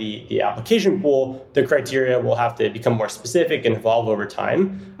expand the application pool, the criteria will have to become more specific and evolve over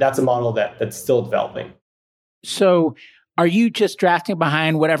time. That's a model that's still developing. So are you just drafting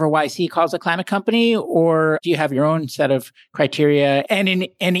behind whatever YC calls a climate company, or do you have your own set of criteria? And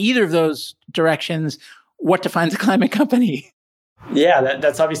in either of those directions, what defines a climate company? Yeah,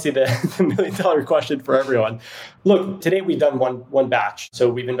 that's obviously the million-dollar question for everyone. Look, today we've done one batch. So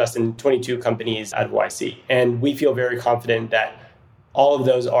we've invested in 22 companies at YC. And we feel very confident that all of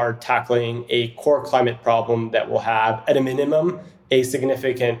those are tackling a core climate problem that will have, at a minimum, a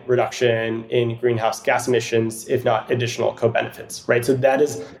significant reduction in greenhouse gas emissions, if not additional co-benefits, right? So that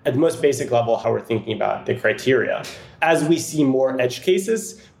is, at the most basic level, how we're thinking about the criteria. As we see more edge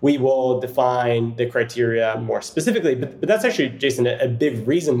cases, we will define the criteria more specifically. But that's actually, Jason, a big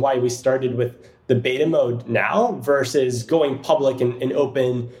reason why we started with the beta mode now versus going public and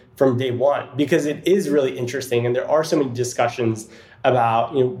open from day one, because it is really interesting. And there are so many discussions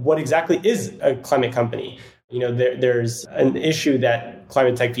about what exactly is a climate company. There's an issue that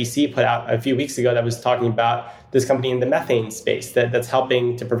Climate Tech VC put out a few weeks ago that was talking about this company in the methane space that's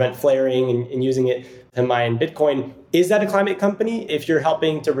helping to prevent flaring and using it to mine Bitcoin. Is that a climate company if you're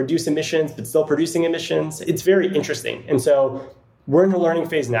helping to reduce emissions but still producing emissions? It's very interesting. And so we're in the learning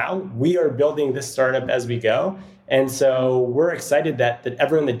phase now. We are building this startup as we go. And so we're excited that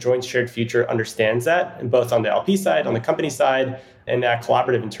everyone that joins Shared Future understands that, and both on the LP side, on the company side, and that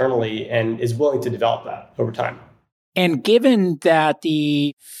collaborative internally, and is willing to develop that over time. And given that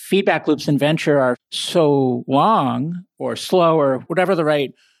the feedback loops in venture are so long or slow or whatever the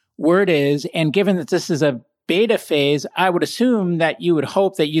right word is, and given that this is a beta phase, I would assume that you would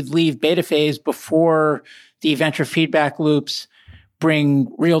hope that you'd leave beta phase before the venture feedback loops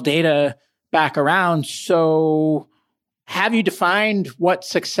bring real data back around. So have you defined what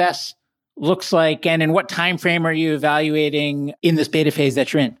success looks like, and in what time frame are you evaluating in this beta phase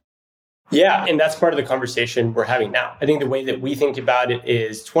that you're in? Yeah, and that's part of the conversation we're having now. I think the way that we think about it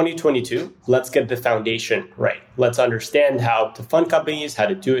is 2022, let's get the foundation right. Let's understand how to fund companies, how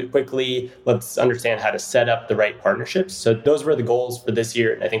to do it quickly. Let's understand how to set up the right partnerships. So those were the goals for this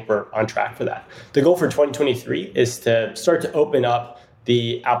year, and I think we're on track for that. The goal for 2023 is to start to open up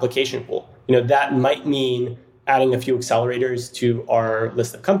the application pool. That might mean adding a few accelerators to our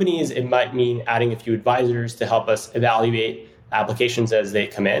list of companies. It might mean adding a few advisors to help us evaluate applications as they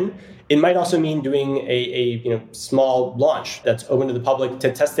come in. It might also mean doing a small launch that's open to the public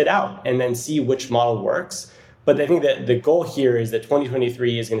to test it out and then see which model works. But I think that the goal here is that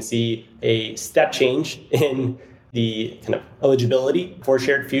 2023 is going to see a step change in the kind of eligibility for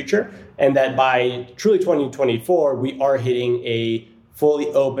shared future, and that by truly 2024, we are hitting a fully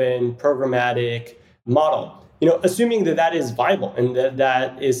open, programmatic model. Assuming that that is viable and that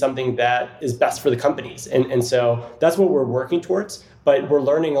that is something that is best for the companies. And so that's what we're working towards, but we're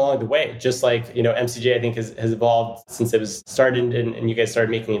learning along the way. Just like, MCJ, I think has evolved since it was started and you guys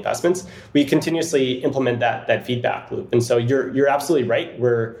started making investments. We continuously implement that feedback loop. And so you're absolutely right.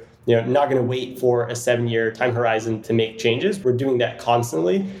 We're not going to wait for a 7-year time horizon to make changes. We're doing that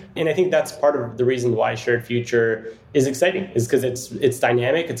constantly. And I think that's part of the reason why Shared Future is exciting, is because it's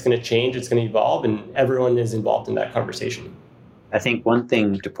dynamic, it's going to change, it's going to evolve, and everyone is involved in that conversation. I think one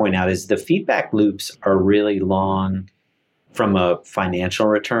thing to point out is the feedback loops are really long from a financial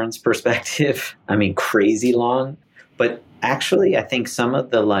returns perspective. I mean, crazy long. But actually, I think some of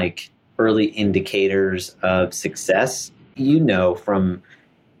the early indicators of success, from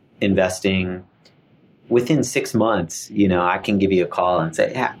investing within 6 months, I can give you a call and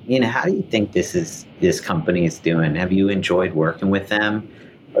say, how do you think this company is doing? Have you enjoyed working with them?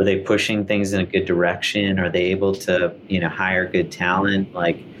 Are they pushing things in a good direction? Are they able to, hire good talent?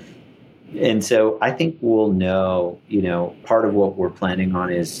 And so I think we'll know, part of what we're planning on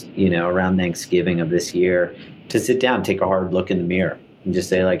is, around Thanksgiving of this year, to sit down, take a hard look in the mirror and just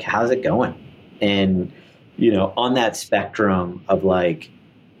say, how's it going? And, on that spectrum of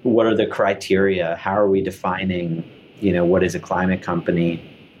what are the criteria? How are we defining, what is a climate company?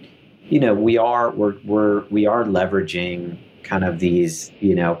 We are leveraging kind of these,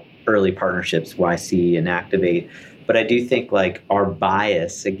 early partnerships, YC and Activate. But I do think our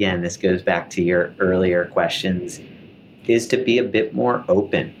bias, again, this goes back to your earlier questions, is to be a bit more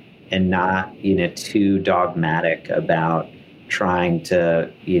open and not, too dogmatic about trying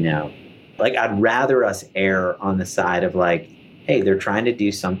to, I'd rather us err on the side of hey, they're trying to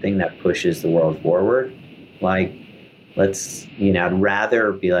do something that pushes the world forward. Let's, I'd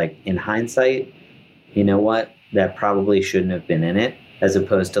rather be in hindsight, you know what, that probably shouldn't have been in it, as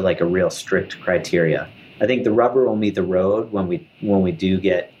opposed to a real strict criteria. I think the rubber will meet the road when we do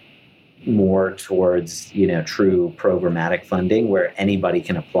get more towards, true programmatic funding where anybody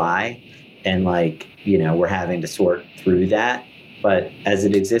can apply. And we're having to sort through that. But as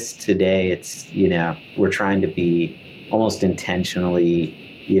it exists today, it's, we're trying to be almost intentionally,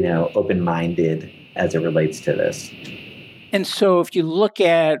 open-minded as it relates to this. And so if you look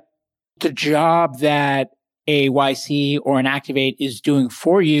at the job that a YC or an Activate is doing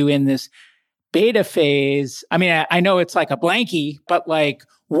for you in this beta phase, I mean, I know it's like a blankie, but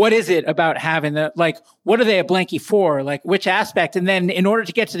what is it about having what are they a blankie for? Which aspect? And then in order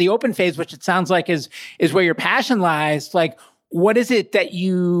to get to the open phase, which it sounds like is where your passion lies, what is it that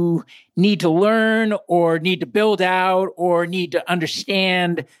you need to learn or need to build out or need to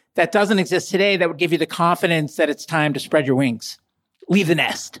understand that doesn't exist today that would give you the confidence that it's time to spread your wings, leave the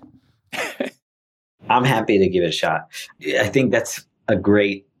nest? I'm happy to give it a shot. I think that's a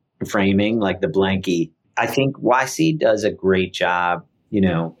great framing, the blankie. I think YC does a great job,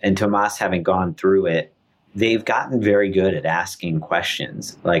 and Tomas, having gone through it, they've gotten very good at asking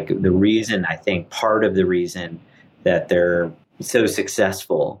questions. The reason, I think part of the reason that they're so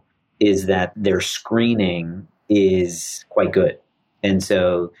successful is that their screening is quite good. And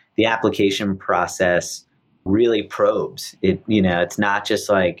so the application process really probes it. It's not just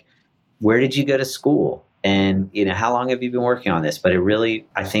where did you go to school? And, how long have you been working on this? But it really,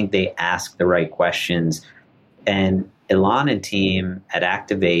 I think they ask the right questions. And Ilan and team at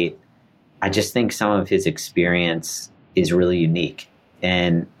Activate, I just think some of his experience is really unique.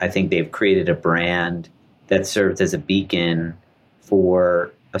 And I think they've created a brand that serves as a beacon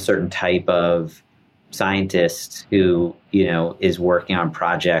for a certain type of scientist who, is working on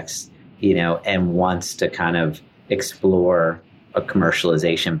projects, and wants to kind of explore a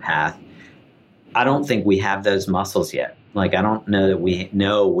commercialization path. I don't think we have those muscles yet. I don't know that we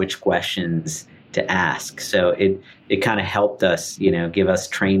know which questions to ask. So it kind of helped us, give us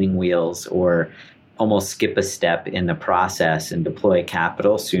training wheels or almost skip a step in the process and deploy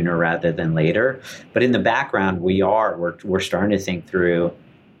capital sooner rather than later. But in the background, we're starting to think through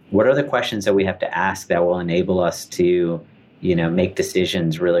what are the questions that we have to ask that will enable us to, make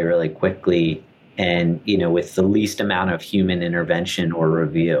decisions really, really quickly and, with the least amount of human intervention or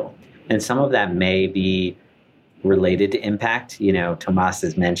review. And some of that may be related to impact. Tomas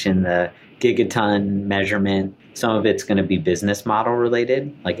has mentioned the gigaton measurement. Some of it's going to be business model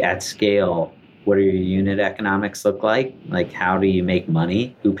related, at scale. What do your unit economics look like? How do you make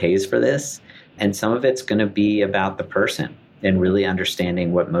money? Who pays for this? And some of it's going to be about the person and really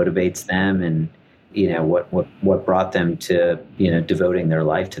understanding what motivates them and, what brought them to, devoting their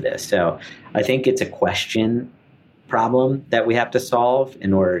life to this. So I think it's a question problem that we have to solve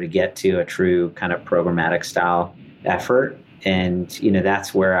in order to get to a true kind of programmatic style effort. And,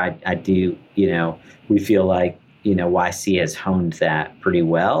 that's where I do, we feel like, YC has honed that pretty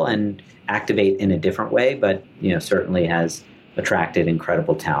well, and Activate in a different way, but, certainly has attracted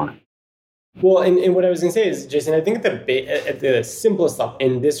incredible talent. Well, and what I was going to say is, Jason, I think at the simplest level,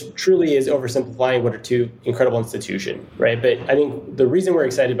 and this truly is oversimplifying what are two incredible institutions, right? But I think the reason we're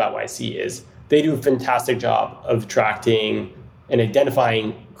excited about YC is they do a fantastic job of attracting and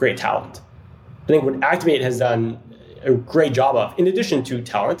identifying great talent. I think what Activate has done a great job of, in addition to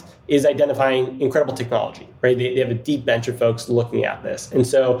talent, is identifying incredible technology, right? They have a deep bench of folks looking at this. And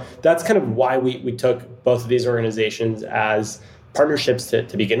so that's kind of why we took both of these organizations as partnerships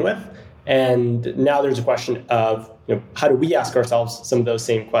to begin with. And now there's a question of, how do we ask ourselves some of those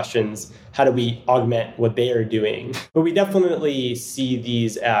same questions? How do we augment what they are doing? But we definitely see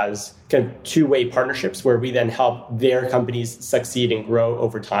these as kind of two-way partnerships where we then help their companies succeed and grow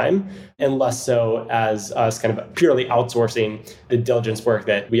over time, and less so as us kind of purely outsourcing the diligence work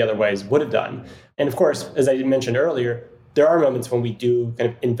that we otherwise would have done. And of course, as I mentioned earlier, there are moments when we do kind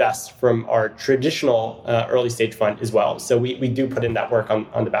of invest from our traditional early stage fund as well. So we do put in that work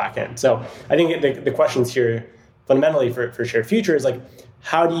on the back end. So I think the questions here fundamentally for Shared Future is like,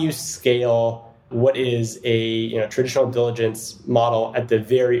 how do you scale what is a traditional diligence model at the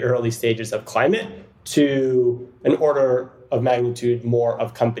very early stages of climate to an order of magnitude more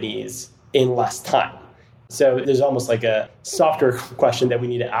of companies in less time? So there's almost like a softer question that we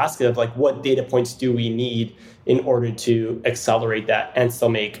need to ask of like, what data points do we need in order to accelerate that and still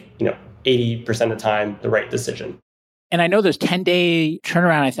make 80% of the time the right decision? And I know there's 10-day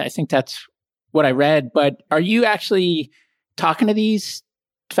turnaround. I think that's what I read. But are you actually talking to these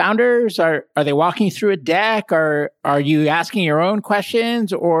founders? Are they walking you through a deck? Or are you asking your own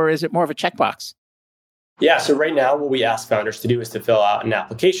questions? Or is it more of a checkbox? Yeah, so right now what we ask founders to do is to fill out an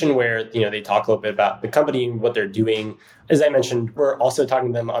application where they talk a little bit about the company and what they're doing. As I mentioned, we're also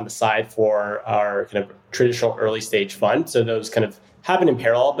talking to them on the side for our kind of traditional early stage fund. So those kind of happen in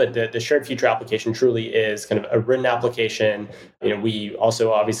parallel, but the Shared Future application truly is kind of a written application. We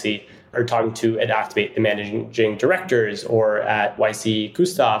also obviously are talking to at Activate the managing directors, or at YC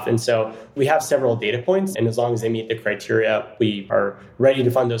Gustav. And so we have several data points, and as long as they meet the criteria, we are ready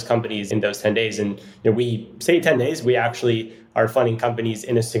to fund those companies in those 10 days. And we say 10 days, we actually are funding companies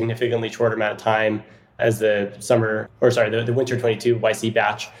in a significantly shorter amount of time as the winter 22 YC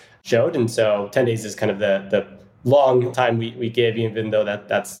batch showed. And so 10 days is kind of the long time we give, even though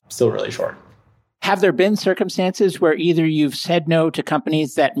that's still really short. Have there been circumstances where either you've said no to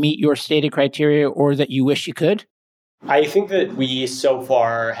companies that meet your stated criteria or that you wish you could? I think that we so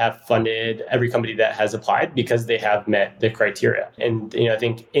far have funded every company that has applied because they have met the criteria. And I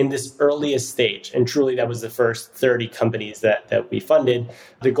think in this earliest stage, and truly that was the first 30 companies that we funded,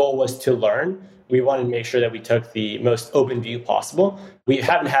 the goal was to learn. We wanted to make sure that we took the most open view possible. We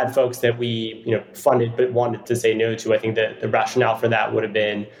haven't had folks that we funded but wanted to say no to. I think that the rationale for that would have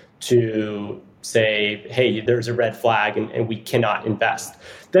been to say, hey, there's a red flag and we cannot invest.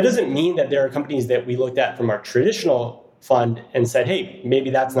 That doesn't mean that there are companies that we looked at from our traditional fund and said, hey, maybe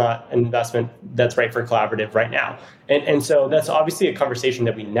that's not an investment that's right for Collaborative right now. And so that's obviously a conversation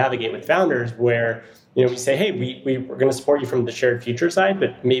that we navigate with founders where we say, hey, we're going to support you from the Shared Future side,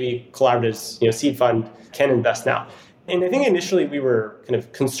 but maybe Collaborative's seed fund can invest now. And I think initially we were kind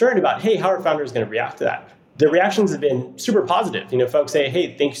of concerned about, hey, how are founders going to react to that? The reactions have been super positive. Folks say,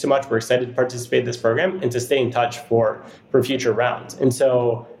 hey, thank you so much. We're excited to participate in this program and to stay in touch for future rounds. And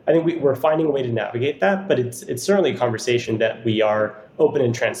so I think we're finding a way to navigate that, but it's certainly a conversation that we are open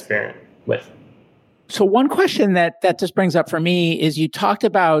and transparent with. So one question that just brings up for me is you talked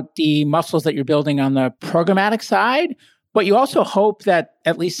about the muscles that you're building on the programmatic side, but you also hope that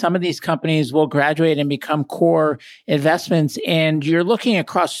at least some of these companies will graduate and become core investments. And you're looking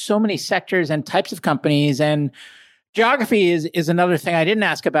across so many sectors and types of companies. And geography is another thing I didn't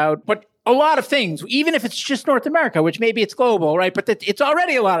ask about, but a lot of things, even if it's just North America, which maybe it's global, right? But it's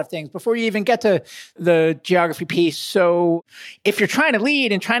already a lot of things before you even get to the geography piece. So if you're trying to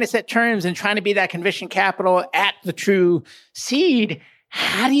lead and trying to set terms and trying to be that conviction capital at the true seed,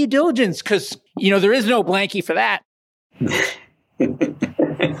 how do you diligence? Because, there is no blankie for that.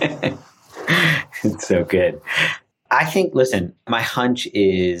 It's so good. I think, listen, my hunch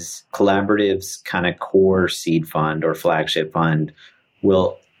is Collaborative's kind of core seed fund or flagship fund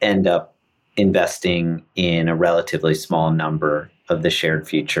will end up investing in a relatively small number of the Shared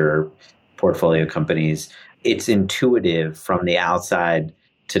Future portfolio companies. It's intuitive from the outside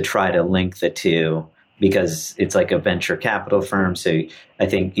to try to link the two because it's like a venture capital firm. So I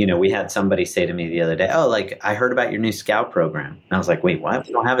think, we had somebody say to me the other day, oh, like I heard about your new Scout program. And I was like, wait, what?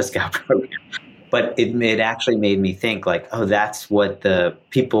 We don't have a Scout program. But it actually made me think like, oh, that's what the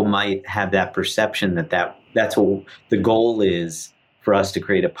people might have that perception that's what the goal is for us to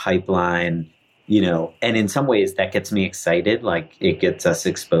create a pipeline, and in some ways that gets me excited, like it gets us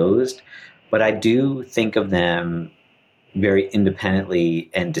exposed. But I do think of them very independently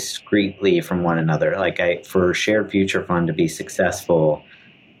and discreetly from one another. Like for Shared Future Fund to be successful,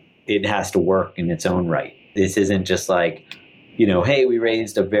 it has to work in its own right. This isn't just like, hey, we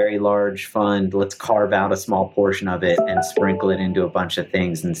raised a very large fund, let's carve out a small portion of it and sprinkle it into a bunch of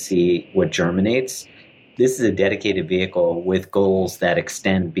things and see what germinates. This is a dedicated vehicle with goals that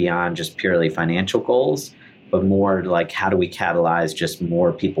extend beyond just purely financial goals, but more like how do we catalyze just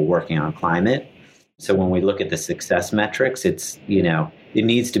more people working on climate? So when we look at the success metrics, it's, it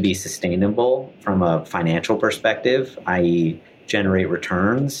needs to be sustainable from a financial perspective, i.e. generate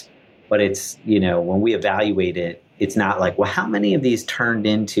returns. But it's, when we evaluate it, it's not like, well, how many of these turned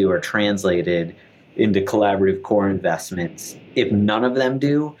into or translated into collaborative core investments? If none of them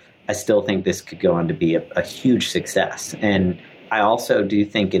do, I still think this could go on to be a huge success. And I also do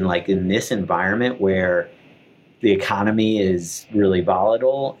think in this environment where the economy is really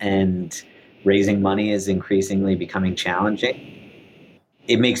volatile and raising money is increasingly becoming challenging,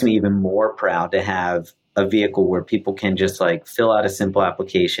 it makes me even more proud to have a vehicle where people can just like fill out a simple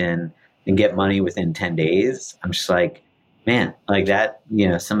application and get money within 10 days. I'm just like, man, like that,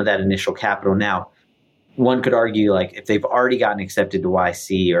 some of that initial capital. Now, one could argue like if they've already gotten accepted to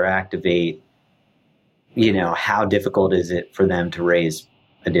YC or Activate, how difficult is it for them to raise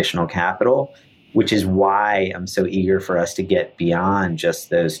additional capital, which is why I'm so eager for us to get beyond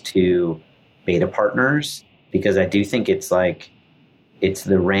just those two beta partners, because I do think it's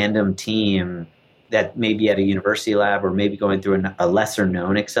the random team that may be at a university lab or maybe going through a lesser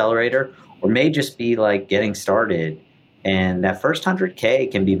known accelerator, or may just be like getting started. And that first 100K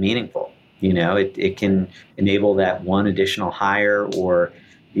can be meaningful. It can enable that one additional hire or,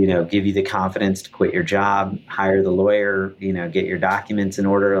 give you the confidence to quit your job, hire the lawyer, get your documents in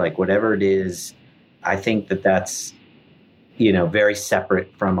order, like whatever it is. I think that's, very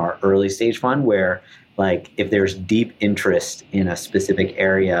separate from our early stage fund where like if there's deep interest in a specific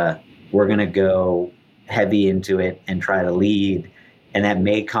area, we're going to go heavy into it and try to lead. And that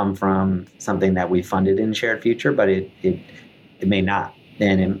may come from something that we funded in Shared Future, but it may not.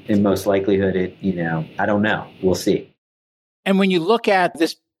 And in most likelihood, I don't know. We'll see. And when you look at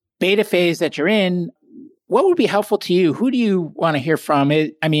this beta phase that you're in, what would be helpful to you? Who do you want to hear from?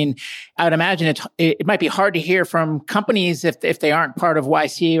 I would imagine it might be hard to hear from companies if they aren't part of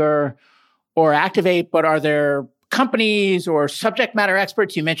YC or Activate, but are there companies or subject matter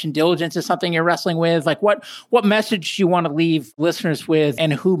experts? You mentioned diligence is something you're wrestling with. Like what message do you want to leave listeners with,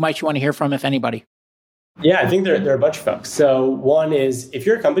 and who might you want to hear from, if anybody? Yeah, I think there are a bunch of folks. So one is, if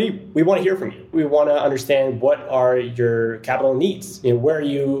you're a company, we want to hear from you. We want to understand what are your capital needs. Where are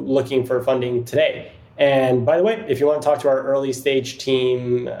you looking for funding today? And by the way, if you want to talk to our early stage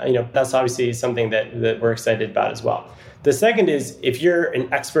team, that's obviously something that we're excited about as well. The second is, if you're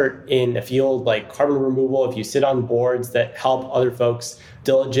an expert in a field like carbon removal, if you sit on boards that help other folks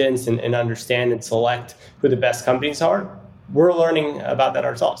diligence and understand and select who the best companies are, we're learning about that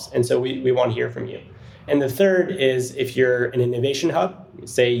ourselves. And so we want to hear from you. And the third is, if you're an innovation hub,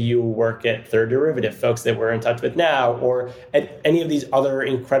 say you work at Third Derivative, folks that we're in touch with now, or at any of these other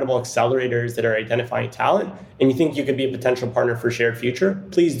incredible accelerators that are identifying talent, and you think you could be a potential partner for Shared Future,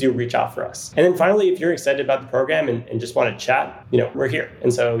 please do reach out for us. And then finally, if you're excited about the program and just want to chat, we're here.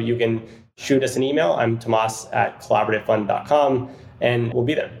 And so you can shoot us an email. I'm Tomas@collaborativefund.com, and we'll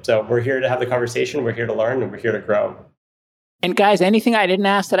be there. So we're here to have the conversation. We're here to learn, and we're here to grow. And guys, anything I didn't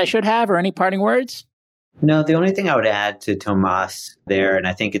ask that I should have, or any parting words? No, the only thing I would add to Tomas there, and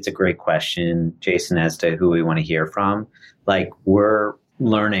I think it's a great question, Jason, as to who we want to hear from. Like, we're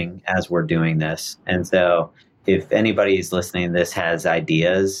learning as we're doing this. And so if anybody is listening to this has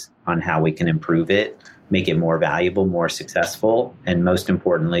ideas on how we can improve it, make it more valuable, more successful, and most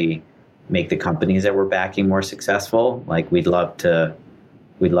importantly, make the companies that we're backing more successful, like we'd love to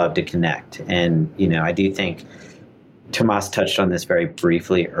connect. And, I do think Tomas touched on this very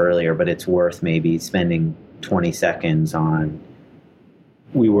briefly earlier, but it's worth maybe spending 20 seconds on.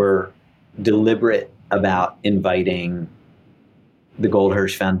 We were deliberate about inviting the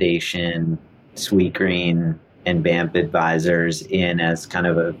Goldhirsch Foundation, Sweetgreen, and BAMP Advisors in as kind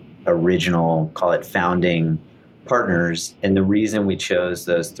of a original, call it founding partners. And the reason we chose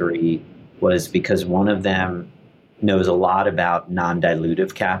those three was because one of them knows a lot about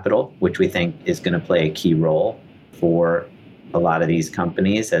non-dilutive capital, which we think is going to play a key role for a lot of these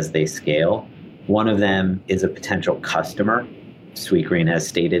companies as they scale. One of them is a potential customer. Sweetgreen has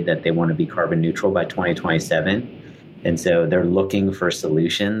stated that they want to be carbon neutral by 2027. And so they're looking for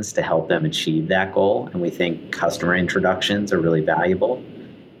solutions to help them achieve that goal. And we think customer introductions are really valuable.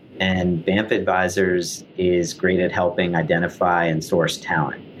 And BAMP Advisors is great at helping identify and source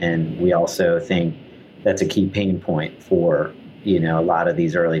talent. And we also think that's a key pain point for, a lot of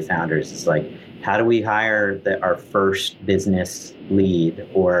these early founders. It's like, how do we hire our first business lead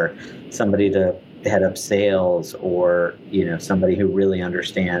or somebody to head up sales or, somebody who really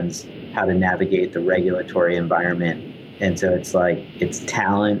understands how to navigate the regulatory environment. And so it's like, it's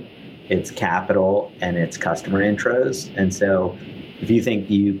talent, it's capital, and it's customer intros. And so if you think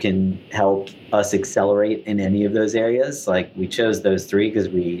you can help us accelerate in any of those areas, like we chose those three because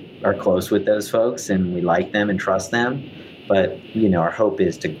we are close with those folks and we like them and trust them. But, our hope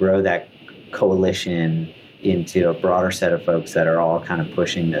is to grow that coalition into a broader set of folks that are all kind of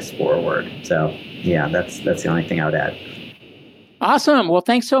pushing this forward. So yeah, that's the only thing I would add. Awesome. Well,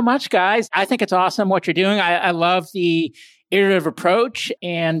 thanks so much, guys. I think it's awesome what you're doing. I love the iterative approach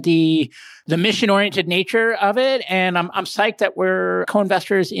and the mission-oriented nature of it. And I'm psyched that we're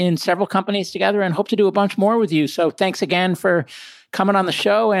co-investors in several companies together and hope to do a bunch more with you. So thanks again for coming on the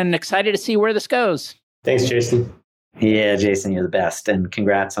show and excited to see where this goes. Thanks, Jason. Yeah, Jason, you're the best. And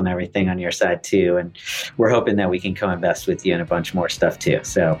congrats on everything on your side too. And we're hoping that we can co-invest with you in a bunch more stuff too.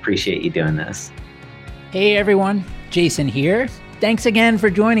 So appreciate you doing this. Hey everyone, Jason here. Thanks again for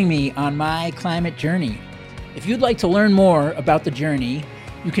joining me on my climate journey. If you'd like to learn more about the journey,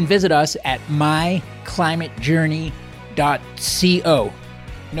 you can visit us at myclimatejourney.co.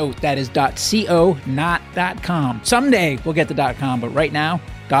 Note that is .co, not .com. Someday we'll get the .com, but right now,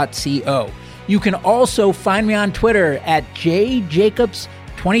 .co. You can also find me on Twitter at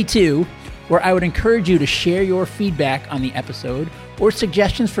jjacobs22, where I would encourage you to share your feedback on the episode or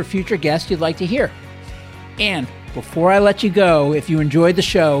suggestions for future guests you'd like to hear. And before I let you go, if you enjoyed the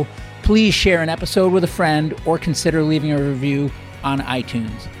show, please share an episode with a friend or consider leaving a review on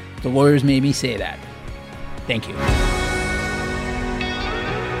iTunes. The lawyers made me say that. Thank you.